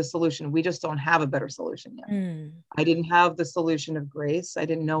problem. They're the solution. We just don't have a better solution yet. I didn't have the solution of grace. I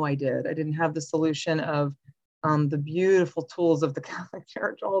didn't know I did. I didn't have the solution of the beautiful tools of the Catholic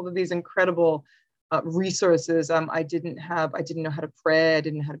Church, all of these incredible resources. I didn't know how to pray. I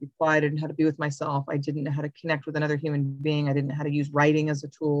didn't know how to be quiet. I didn't know how to be with myself. I didn't know how to connect with another human being. I didn't know how to use writing as a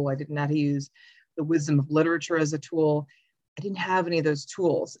tool. I didn't know how to use the wisdom of literature as a tool. I didn't have any of those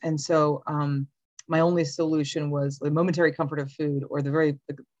tools. And so my only solution was the momentary comfort of food, or the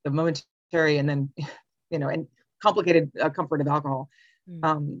momentary and then, and complicated comfort of alcohol.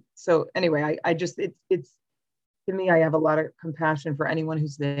 So anyway, I just, it's, to me, I have a lot of compassion for anyone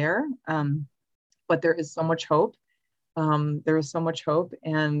who's there, but there is so much hope. There is so much hope,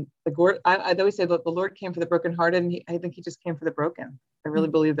 and I always say that the Lord came for the brokenhearted, and I think He just came for the broken. I really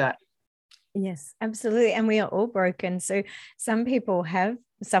believe that. Yes, absolutely, and we are all broken. So some people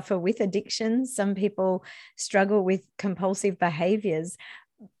suffer with addictions. Some people struggle with compulsive behaviors.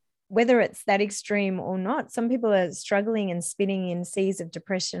 Whether it's that extreme or not, some people are struggling and spinning in seas of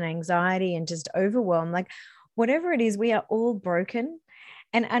depression, anxiety, and just overwhelm. Like, whatever it is, we are all broken.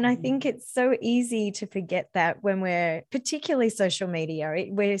 And I think it's so easy to forget that when we're, particularly social media,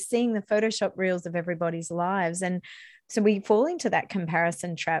 we're seeing the Photoshop reels of everybody's lives. And so we fall into that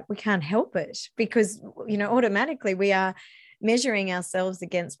comparison trap. We can't help it because, automatically we are measuring ourselves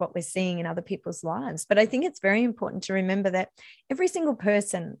against what we're seeing in other people's lives. But I think it's very important to remember that every single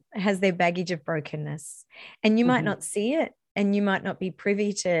person has their baggage of brokenness, and you might not see it, and you might not be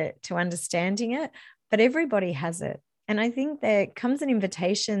privy to understanding it, but everybody has it. And I think there comes an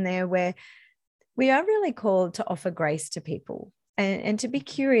invitation there where we are really called to offer grace to people and to be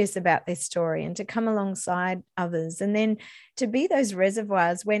curious about their story and to come alongside others. And then to be those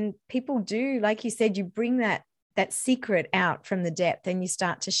reservoirs when people do, like you said, you bring that secret out from the depth and you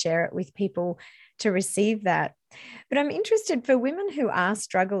start to share it with people to receive that. But I'm interested, for women who are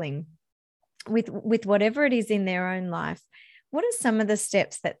struggling with whatever it is in their own life, what are some of the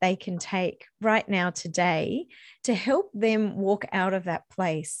steps that they can take right now today to help them walk out of that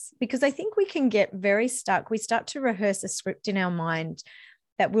place? Because I think we can get very stuck. We start to rehearse a script in our mind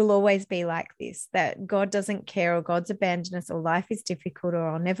that will always be like this, that God doesn't care, or God's abandoned us, or life is difficult, or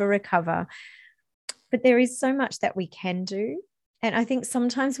I'll never recover. But there is so much that we can do. And I think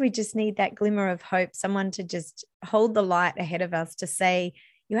sometimes we just need that glimmer of hope, someone to just hold the light ahead of us to say,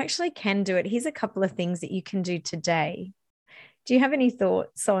 you actually can do it. Here's a couple of things that you can do today. Do you have any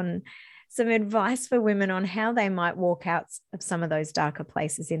thoughts on some advice for women on how they might walk out of some of those darker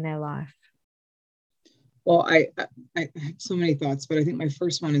places in their life? Well, I have so many thoughts, but I think my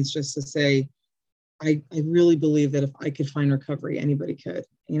first one is just to say, I really believe that if I could find recovery, anybody could.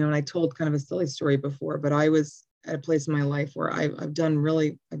 and I told kind of a silly story before, but I was at a place in my life where I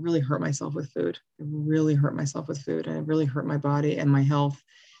really hurt myself with food. I really hurt myself with food, and it really hurt my body and my health.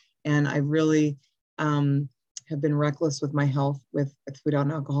 And I really have been reckless with my health with food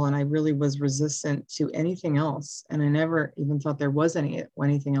and alcohol. And I really was resistant to anything else. And I never even thought there was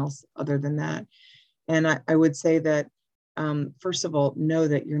anything else other than that. And I would say that, first of all, know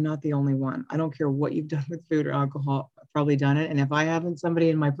that you're not the only one. I don't care what you've done with food or alcohol, I've probably done it. And if I haven't, somebody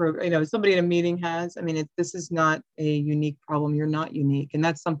in my program, somebody in a meeting has. I mean, this is not a unique problem. You're not unique. And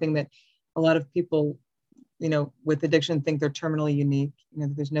that's something that a lot of people, with addiction think they're terminally unique.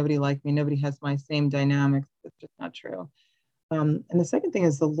 There's nobody like me. Nobody has my same dynamics. That's just not true. And the second thing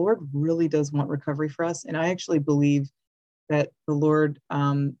is the Lord really does want recovery for us. And I actually believe that the Lord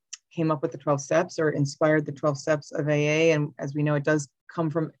came up with the 12 steps or inspired the 12 steps of AA. And as we know, it does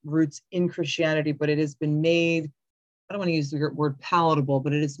come from roots in Christianity, but it has been made, I don't want to use the word palatable,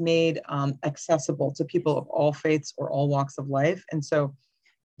 but it is made accessible to people of all faiths or all walks of life. And so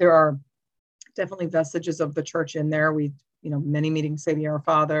there are definitely vestiges of the church in there. Many meetings say the Our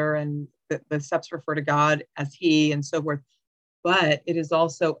Father, and the steps refer to God as He and so forth. But it is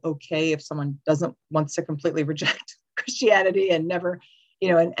also okay if someone wants to completely reject Christianity and never,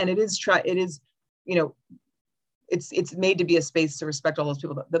 and it's made to be a space to respect all those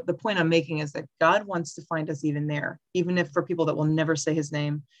people. The point I'm making is that God wants to find us even there, even if for people that will never say His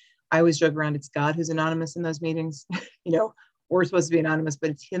name. I always joke around, it's God who's anonymous in those meetings. We're supposed to be anonymous,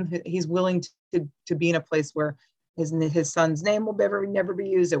 but it's Him. He's willing to be in a place where his son's name will never be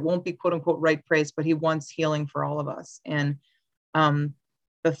used. It won't be quote unquote right praise, but He wants healing for all of us. And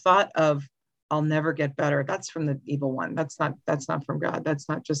the thought of I'll never get better, that's from the evil one. That's not from God. That's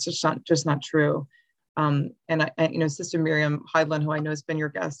not just not true. And Sister Miriam Heidland, who I know has been your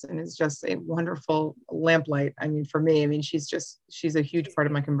guest and is just a wonderful lamplight. I mean, for me, she's a huge part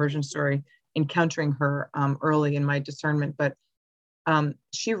of my conversion story, encountering her early in my discernment. But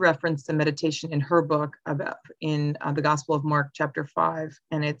she referenced the meditation in her book in the Gospel of Mark, chapter 5.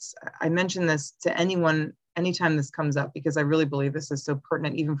 And I mention this to anyone, anytime this comes up, because I really believe this is so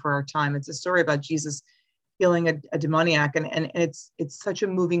pertinent even for our time. It's a story about Jesus healing a demoniac. And it's such a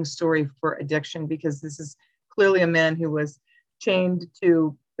moving story for addiction, because this is clearly a man who was chained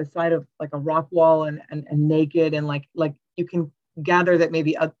to the side of like a rock wall and naked. And like you can gather that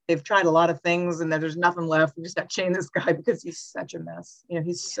maybe they've tried a lot of things and that there's nothing left. We just got to chain this guy because he's such a mess.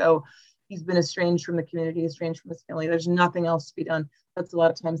 He's been estranged from the community, estranged from his family. There's nothing else to be done. That's a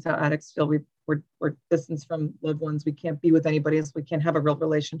lot of times how addicts feel. We're distanced from loved ones. We can't be with anybody else. We can't have a real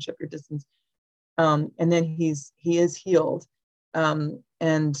relationship. You're distanced. And then he is healed. He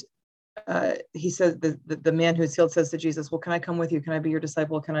says, the man who's healed says to Jesus, well, can I come with you? Can I be your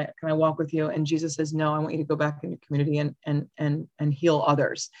disciple? Can I walk with you? And Jesus says, no, I want you to go back in your community and heal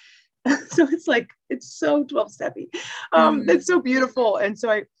others. So it's so 12-steppy. It's so beautiful. And so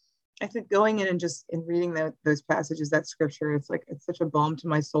I think going in and reading those passages, that scripture, it's such a balm to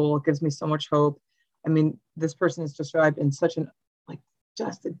my soul. It gives me so much hope. I mean, this person is described in such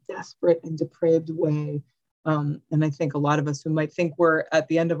just a desperate and depraved way. And I think a lot of us who might think we're at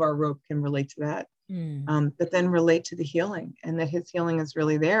the end of our rope can relate to that. But then relate to the healing, and that His healing is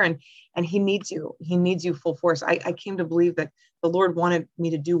really there. And He needs you full force. I came to believe that the Lord wanted me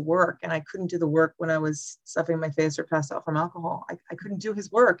to do work, and I couldn't do the work when I was stuffing my face or passed out from alcohol. I couldn't do His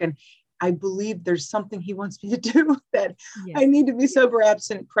work. And I believe there's something He wants me to do that I need to be sober,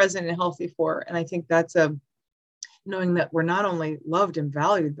 absent, present, and healthy for. And I think that's knowing that we're not only loved and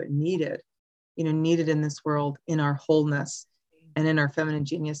valued, but needed in this world, in our wholeness and in our feminine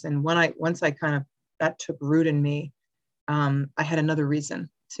genius. And once I kind of, that took root in me, I had another reason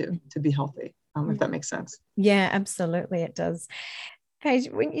to be healthy, if that makes sense. Yeah, absolutely. It does.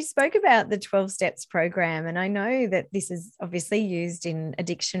 Paige, when you spoke about the 12 Steps program, and I know that this is obviously used in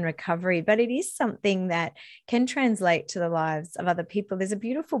addiction recovery, but it is something that can translate to the lives of other people. There's a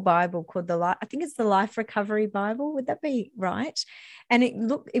beautiful Bible called I think it's the Life Recovery Bible. Would that be right? And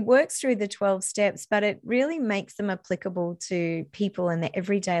it works through the 12 steps, but it really makes them applicable to people in their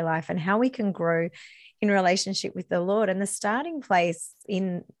everyday life and how we can grow in relationship with the Lord. And the starting place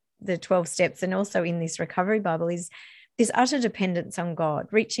in the 12 steps and also in this recovery Bible is this utter dependence on God,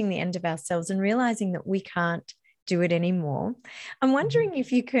 reaching the end of ourselves and realizing that we can't do it anymore. I'm wondering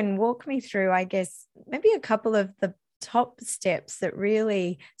if you can walk me through, I guess, maybe a couple of the top steps that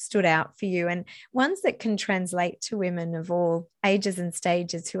really stood out for you, and ones that can translate to women of all ages and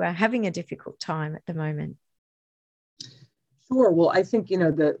stages who are having a difficult time at the moment. Sure. Well, I think,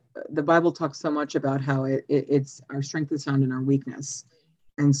 the Bible talks so much about how it's our strength is found in our weakness.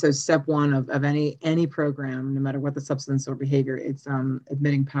 And so step one of any program, no matter what the substance or behavior, it's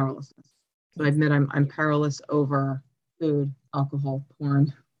admitting powerlessness. So I admit I'm powerless over food, alcohol,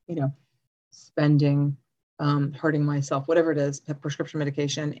 porn, spending, hurting myself, whatever it is, prescription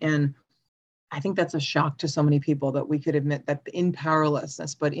medication. And I think that's a shock to so many people, that we could admit that in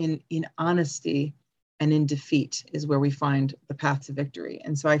powerlessness, but in honesty and in defeat is where we find the path to victory.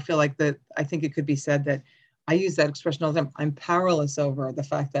 And so I feel like I think it could be said that I use that expression all the time. I'm powerless over the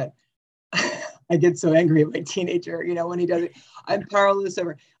fact that I get so angry at my teenager, when he does it. I'm powerless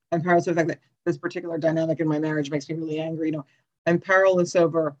over the fact that this particular dynamic in my marriage makes me really angry. I'm powerless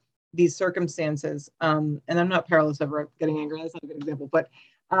over these circumstances. And I'm not powerless over getting angry. That's not a good example, but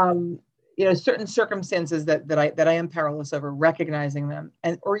certain circumstances that I am powerless over, recognizing them,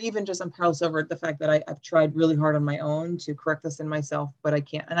 or even just I'm powerless over the fact that I've tried really hard on my own to correct this in myself, but I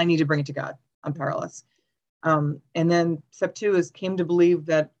can't, and I need to bring it to God. I'm powerless. And then step two is came to believe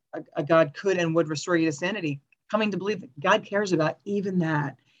that a God could and would restore you to sanity, coming to believe that God cares about even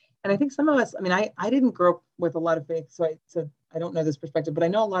that. And I think some of us, I didn't grow up with a lot of faith, so I don't know this perspective, but I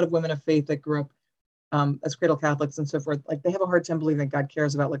know a lot of women of faith that grew up as cradle Catholics and so forth. Like, they have a hard time believing that God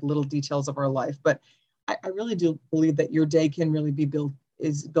cares about like little details of our life. But I really do believe that your day can really be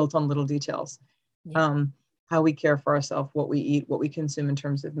built on little details. Yeah. How we care for ourselves, what we eat, what we consume in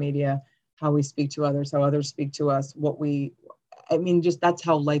terms of media, how we speak to others, how others speak to us, just that's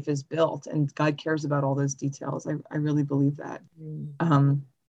how life is built. And God cares about all those details. I really believe that.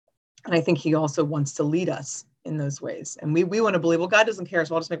 And I think he also wants to lead us in those ways. And we want to believe, well, God doesn't care,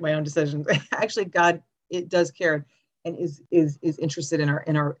 so I'll just make my own decisions. Actually, God, it does care and is interested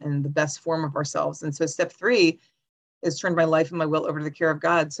in the best form of ourselves. And so step three is turn my life and my will over to the care of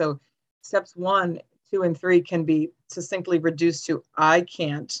God. So steps 1, 2, and 3 can be succinctly reduced to I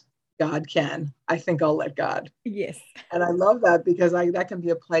can't, God can. I think I'll let God. Yes. And I love that because that can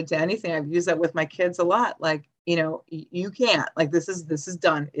be applied to anything. I've used that with my kids a lot. Like, you can't, like, this is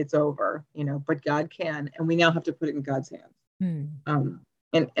done. It's over, but God can. And we now have to put it in God's hands.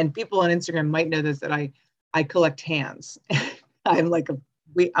 And people on Instagram might know this, that I collect hands.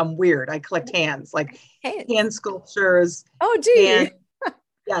 I'm weird. I collect hands, like hand sculptures. Oh, do you?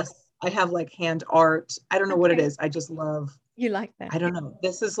 Yes. I have like hand art. I don't know what it is. I just love. You like that? I don't know.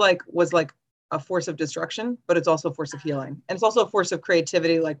 This is was a force of destruction, but it's also a force of healing. And it's also a force of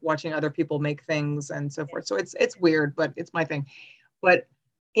creativity, like watching other people make things and so forth. So it's weird, but it's my thing. But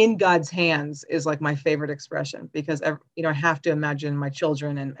in God's hands is like my favorite expression, because I have to imagine my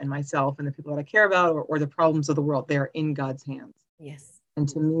children and myself and the people that I care about, or the problems of the world, they are in God's hands. Yes. And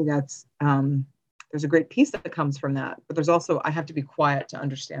to me, that's there's a great peace that comes from that. But there's also, I have to be quiet to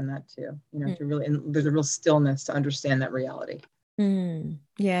understand that too, to really, and there's a real stillness to understand that reality.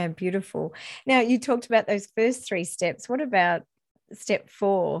 Yeah, beautiful. Now, you talked about those first 3 steps. What about step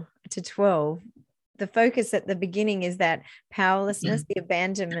 4 to 12? The focus at the beginning is that powerlessness, the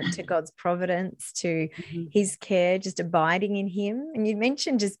abandonment to God's providence, to his care, just abiding in him. And you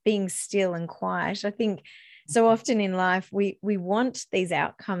mentioned just being still and quiet. I think so often in life, we want these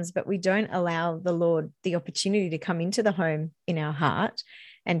outcomes, but we don't allow the Lord the opportunity to come into the home in our heart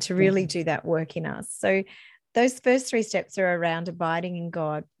and to really do that work in us. So those first 3 steps are around abiding in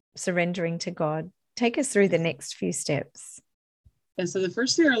God, surrendering to God. Take us through the next few steps. And so the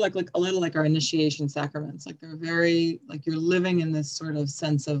first 3 are like a little like our initiation sacraments. Like, they're very, like, you're living in this sort of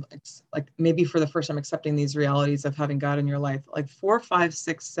sense of like maybe for the first time accepting these realities of having God in your life. Like 4, 5,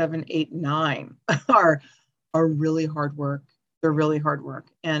 6, 7, 8, 9 are really hard work. They're really hard work,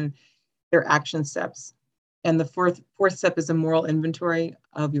 and they're action steps. And the fourth step is a moral inventory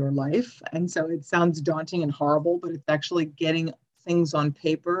of your life. And so it sounds daunting and horrible, but it's actually getting things on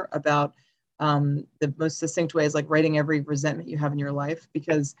paper about the most succinct way is like writing every resentment you have in your life.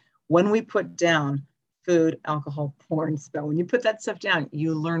 Because when we put down food, alcohol, porn, spell, when you put that stuff down,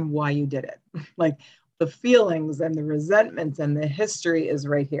 you learn why you did it. Like, the feelings and the resentments and the history is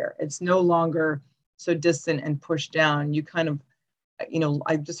right here. It's no longer so distant and pushed down. You kind of,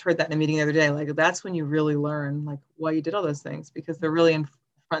 I just heard that in a meeting the other day, like, that's when you really learn like why you did all those things, because they're really in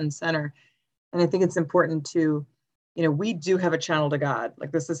front and center. And I think it's important to, we do have a channel to God.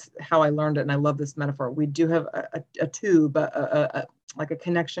 Like, this is how I learned it. And I love this metaphor. We do have a tube, like a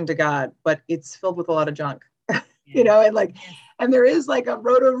connection to God, but it's filled with a lot of junk, and there is like a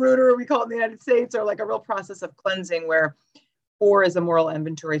roto-rooter, we call it in the United States, or like a real process of cleansing, where 4 is a moral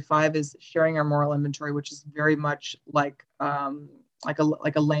inventory, 5 is sharing our moral inventory, which is very much like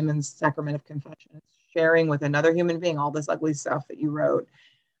a layman's sacrament of confession. It's sharing with another human being all this ugly stuff that you wrote.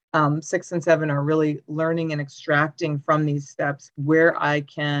 6 and 7 are really learning and extracting from these steps where I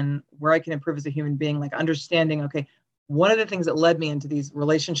can improve as a human being, like understanding, okay, one of the things that led me into these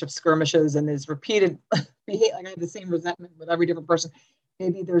relationship skirmishes and this repeated behavior, like I have the same resentment with every different person.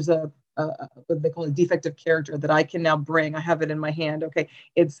 Maybe there's a what they call a defective character that I can now bring. I have it in my hand. Okay,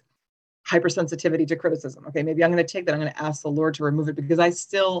 it's hypersensitivity to criticism. Okay, maybe I'm going to take that. I'm going to ask the Lord to remove it because I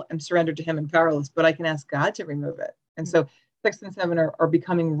still am surrendered to him and powerless, but I can ask God to remove it. And so 6 and 7 are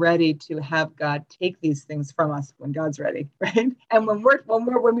becoming ready to have God take these things from us when God's ready, right? And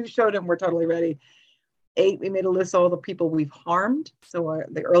when we've showed him, we're totally ready. 8, we made a list of all the people we've harmed. So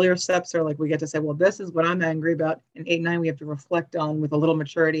the earlier steps are like, we get to say, well, this is what I'm angry about. And 8, 9, we have to reflect on with a little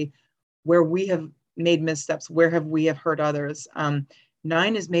maturity where we have made missteps, where have we have hurt others.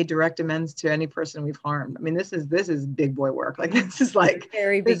 9 is made direct amends to any person we've harmed. I mean, this is big boy work. Like, this is like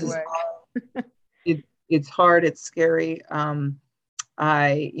very big work. It's hard. It's scary. My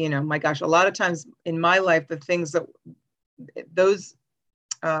gosh, a lot of times in my life, the things that those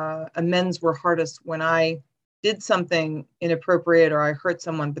amends were hardest when I did something inappropriate or I hurt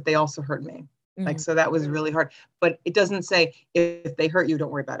someone, but they also hurt me. Like, so that was really hard. But it doesn't say if they hurt you,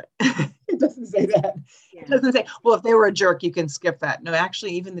 don't worry about it. It doesn't say that. Yeah. It doesn't say, well, if they were a jerk, you can skip that. No,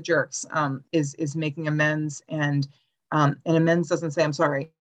 actually, even the jerks is making amends, and amends doesn't say I'm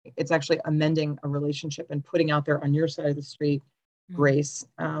sorry. It's actually amending a relationship and putting out there on your side of the street grace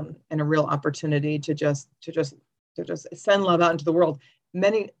and a real opportunity to just send love out into the world.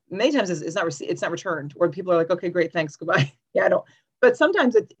 Many times it's not returned, or people are like, okay, great, thanks, goodbye. Yeah, I don't. But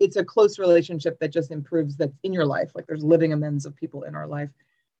sometimes it's a close relationship that just improves, that's in your life. Like, there's living amends of people in our life.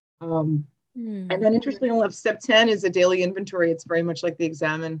 And then interestingly enough, step 10 is a daily inventory. It's very much like the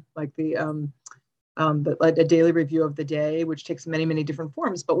examine, like like a daily review of the day, which takes many, many different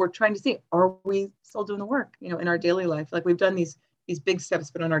forms. But we're trying to see, are we still doing the work, in our daily life? Like, we've done these big steps,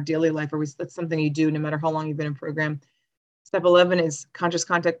 but in our daily life, that's something you do no matter how long you've been in program. Step 11 is conscious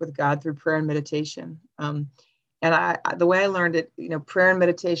contact with God through prayer and meditation. And the way I learned it, prayer and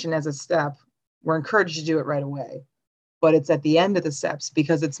meditation as a step, we're encouraged to do it right away, but it's at the end of the steps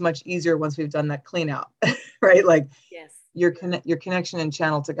because it's much easier once we've done that clean out, right? Like, yes, your connection and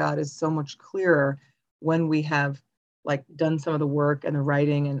channel to God is so much clearer when we have like done some of the work and the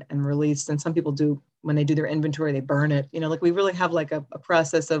writing and released. And some people do, when they do their inventory, they burn it, like we really have like a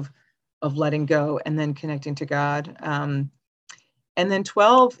process of letting go and then connecting to God. And then the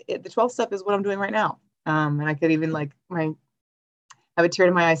 12th step is what I'm doing right now. And I could even have a tear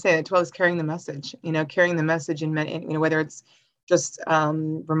to my eye say that 12 is carrying the message, carrying the message in many, whether it's just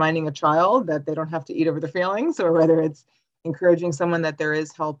reminding a child that they don't have to eat over their feelings, or whether it's encouraging someone that there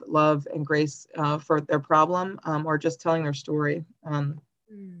is help, love, and grace for their problem, or just telling their story.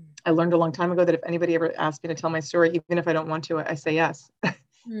 I learned a long time ago that if anybody ever asked me to tell my story, even if I don't want to, I say yes.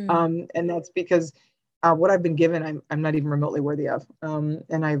 And that's because what I've been given, I'm not even remotely worthy of.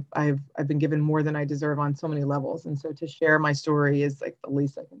 And I've been given more than I deserve on so many levels. And so to share my story is like the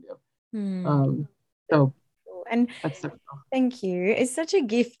least I can do. And thank you. It's such a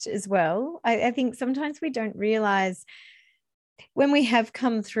gift as well. I think sometimes we don't realize when we have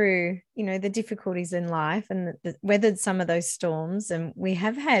come through, the difficulties in life and weathered some of those storms, and we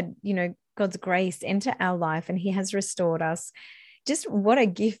have had, God's grace enter our life and he has restored us. Just what a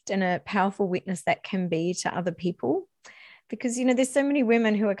gift and a powerful witness that can be to other people. Because, there's so many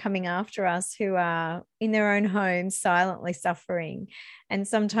women who are coming after us who are in their own homes silently suffering. And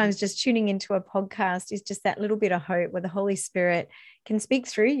sometimes just tuning into a podcast is just that little bit of hope where the Holy Spirit can speak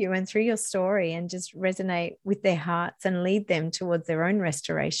through you and through your story and just resonate with their hearts and lead them towards their own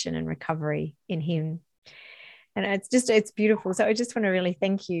restoration and recovery in him. And it's beautiful. So I just want to really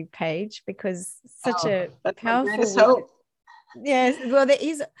thank you, Paige, because such a powerful. Yes, well, there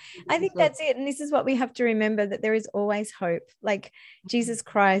is. I think that's it. And this is what we have to remember, that there is always hope. Like, Jesus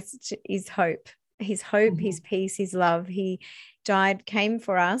Christ is hope. His hope, his peace, his love. He died, came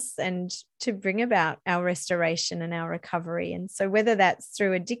for us, and to bring about our restoration and our recovery. And so whether that's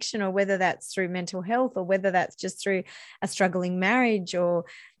through addiction, or whether that's through mental health, or whether that's just through a struggling marriage, or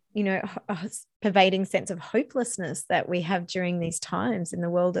a pervading sense of hopelessness that we have during these times in the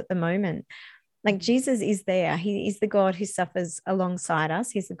world at the moment. Like, Jesus is there. He is the God who suffers alongside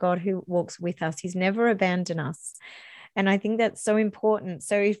us. He's the God who walks with us. He's never abandoned us. And I think that's so important.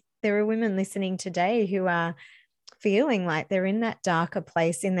 So if there are women listening today who are feeling like they're in that darker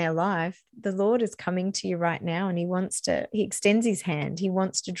place in their life, the Lord is coming to you right now, and he extends his hand. He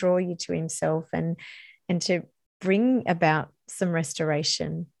wants to draw you to himself and to bring about some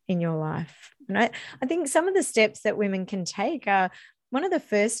restoration in your life. And I think some of the steps that women can take are, one of the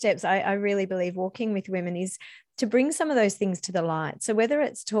first steps I really believe walking with women is to bring some of those things to the light. So whether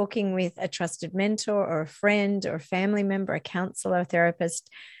it's talking with a trusted mentor or a friend or a family member, a counselor, a therapist,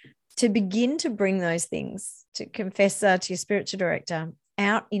 to begin to bring those things to confessor, to your spiritual director,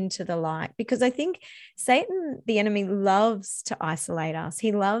 out into the light. Because I think Satan, the enemy, loves to isolate us.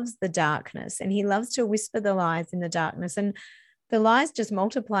 He loves the darkness, and he loves to whisper the lies in the darkness, and the lies just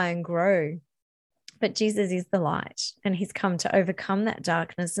multiply and grow. But Jesus is the light, and he's come to overcome that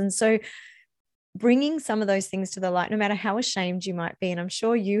darkness. And so bringing some of those things to the light, no matter how ashamed you might be, and I'm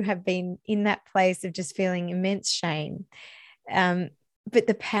sure you have been in that place of just feeling immense shame, but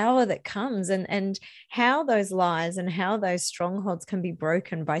the power that comes, and how those lies and how those strongholds can be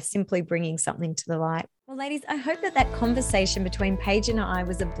broken by simply bringing something to the light. Well, ladies, I hope that conversation between Paige and I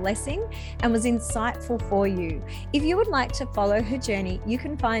was a blessing and was insightful for you. If you would like to follow her journey, you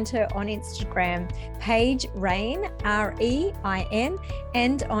can find her on Instagram, Paige Rein, REIN,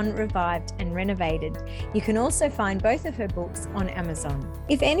 and on Revived and Renovated. You can also find both of her books on Amazon.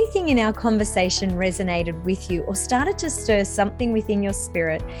 If anything in our conversation resonated with you or started to stir something within your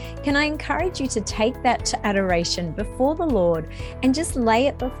spirit, can I encourage you to take that to adoration before the Lord and just lay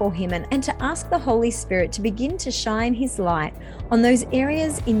it before him, and to ask the Holy Spirit to begin to shine his light on those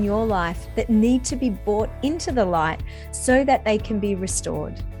areas in your life that need to be brought into the light so that they can be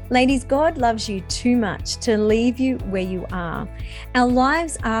restored. Ladies, God loves you too much to leave you where you are. Our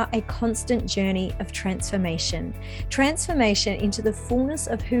lives are a constant journey of transformation into the fullness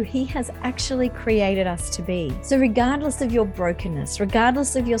of who he has actually created us to be. So regardless of your brokenness,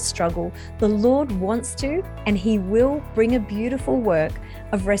 regardless of your struggle, the Lord wants to, and he will bring a beautiful work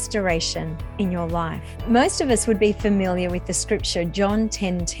of restoration in your life. Most of us would be familiar with the scripture, John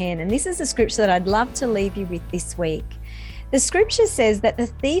 10:10, and this is a scripture that I'd love to leave you with this week. The scripture says that the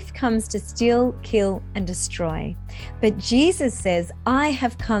thief comes to steal, kill, and destroy. But Jesus says, I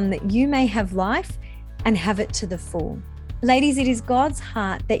have come that you may have life and have it to the full. Ladies, it is God's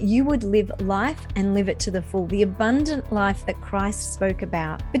heart that you would live life and live it to the full, the abundant life that Christ spoke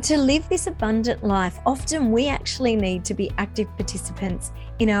about. But to live this abundant life, often we actually need to be active participants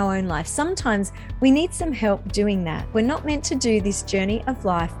in our own life. Sometimes we need some help doing that. We're not meant to do this journey of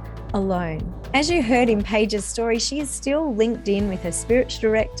life alone. As you heard in Paige's story, she is still linked in with her spiritual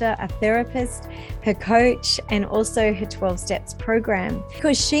director, a therapist, her coach, and also her 12 Steps program,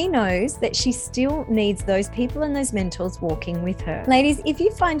 because she knows that she still needs those people and those mentors walking with her. Ladies, if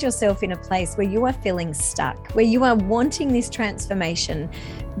you find yourself in a place where you are feeling stuck, where you are wanting this transformation,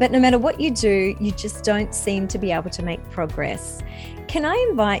 but no matter what you do, you just don't seem to be able to make progress, can I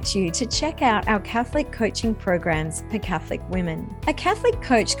invite you to check out our Catholic coaching programs for Catholic women? A Catholic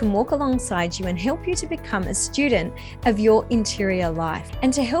coach can walk alongside you and help you to become a student of your interior life,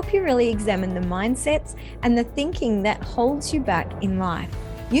 and to help you really examine the mindsets and the thinking that holds you back in life.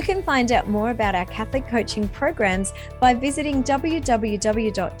 You can find out more about our Catholic coaching programs by visiting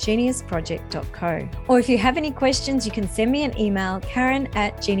www.geniusproject.co. Or if you have any questions, you can send me an email,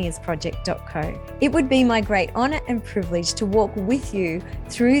 karen@geniusproject.co. It would be my great honor and privilege to walk with you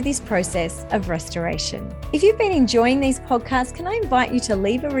through this process of restoration. If you've been enjoying these podcasts, can I invite you to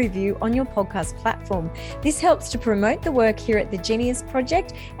leave a review on your podcast platform? This helps to promote the work here at the Genius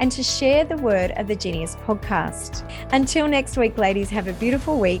Project and to share the word of the Genius podcast. Until next week, ladies, have a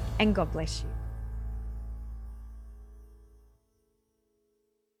beautiful week and God bless you.